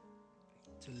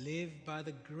 to live by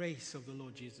the grace of the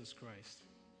Lord Jesus Christ,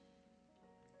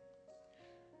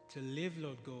 to live,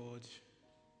 Lord God,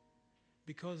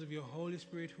 because of your Holy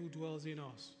Spirit who dwells in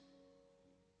us,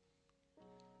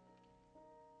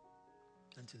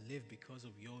 and to live because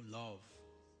of your love.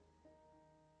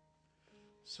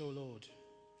 So, Lord,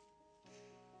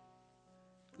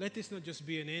 let this not just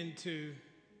be an end to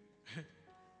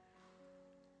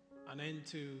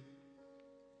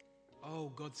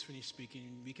oh, God's finished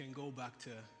speaking, we can go back to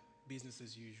business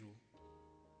as usual.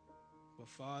 But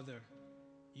Father,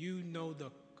 you know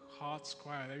the heart's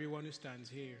cry of everyone who stands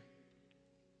here.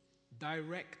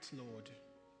 Direct, Lord.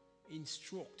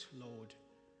 Instruct, Lord.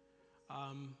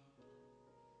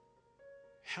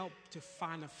 Help to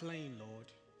fan a flame,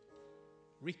 Lord.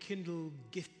 Rekindle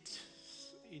gifts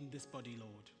in this body,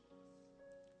 Lord.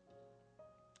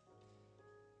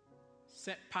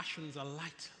 Set passions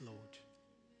alight, Lord.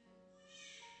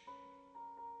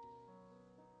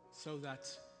 So that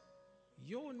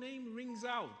your name rings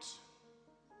out.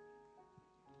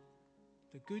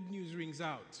 The good news rings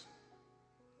out.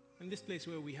 In this place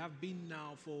where we have been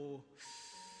now for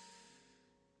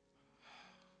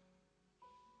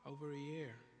over a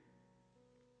year.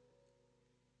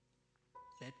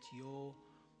 Let your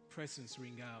presence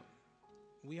ring out.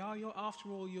 We are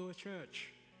after all, your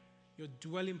church, your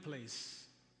dwelling place,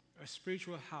 a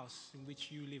spiritual house in which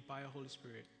you live by your Holy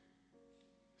Spirit.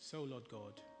 So, Lord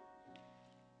God,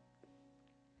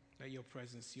 let your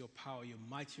presence, your power, your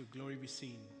might, your glory be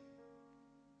seen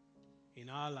in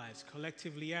our lives,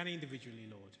 collectively and individually,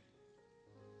 Lord.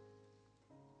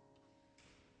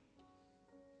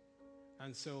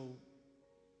 And so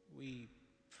we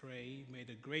pray, may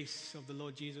the grace of the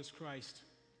Lord Jesus Christ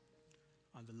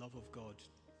and the love of God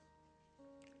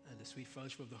and the sweet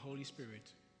fellowship of the Holy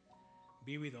Spirit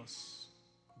be with us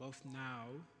both now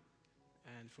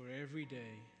and for every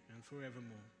day and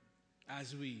forevermore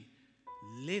as we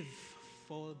live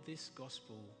for this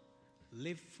gospel,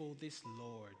 live for this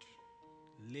Lord,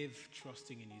 live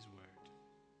trusting in his word.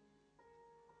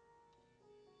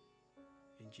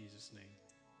 In Jesus' name,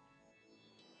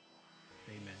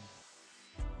 amen.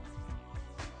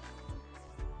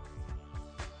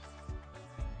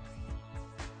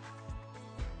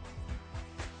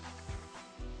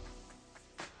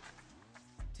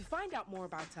 To find out more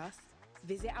about us,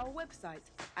 visit our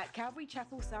website at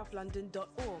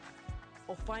calvarychapelsouthlondon.org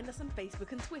or find us on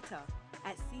Facebook and Twitter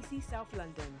at CC South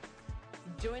London.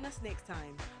 Join us next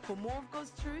time for more of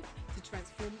God's truth to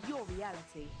transform your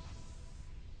reality.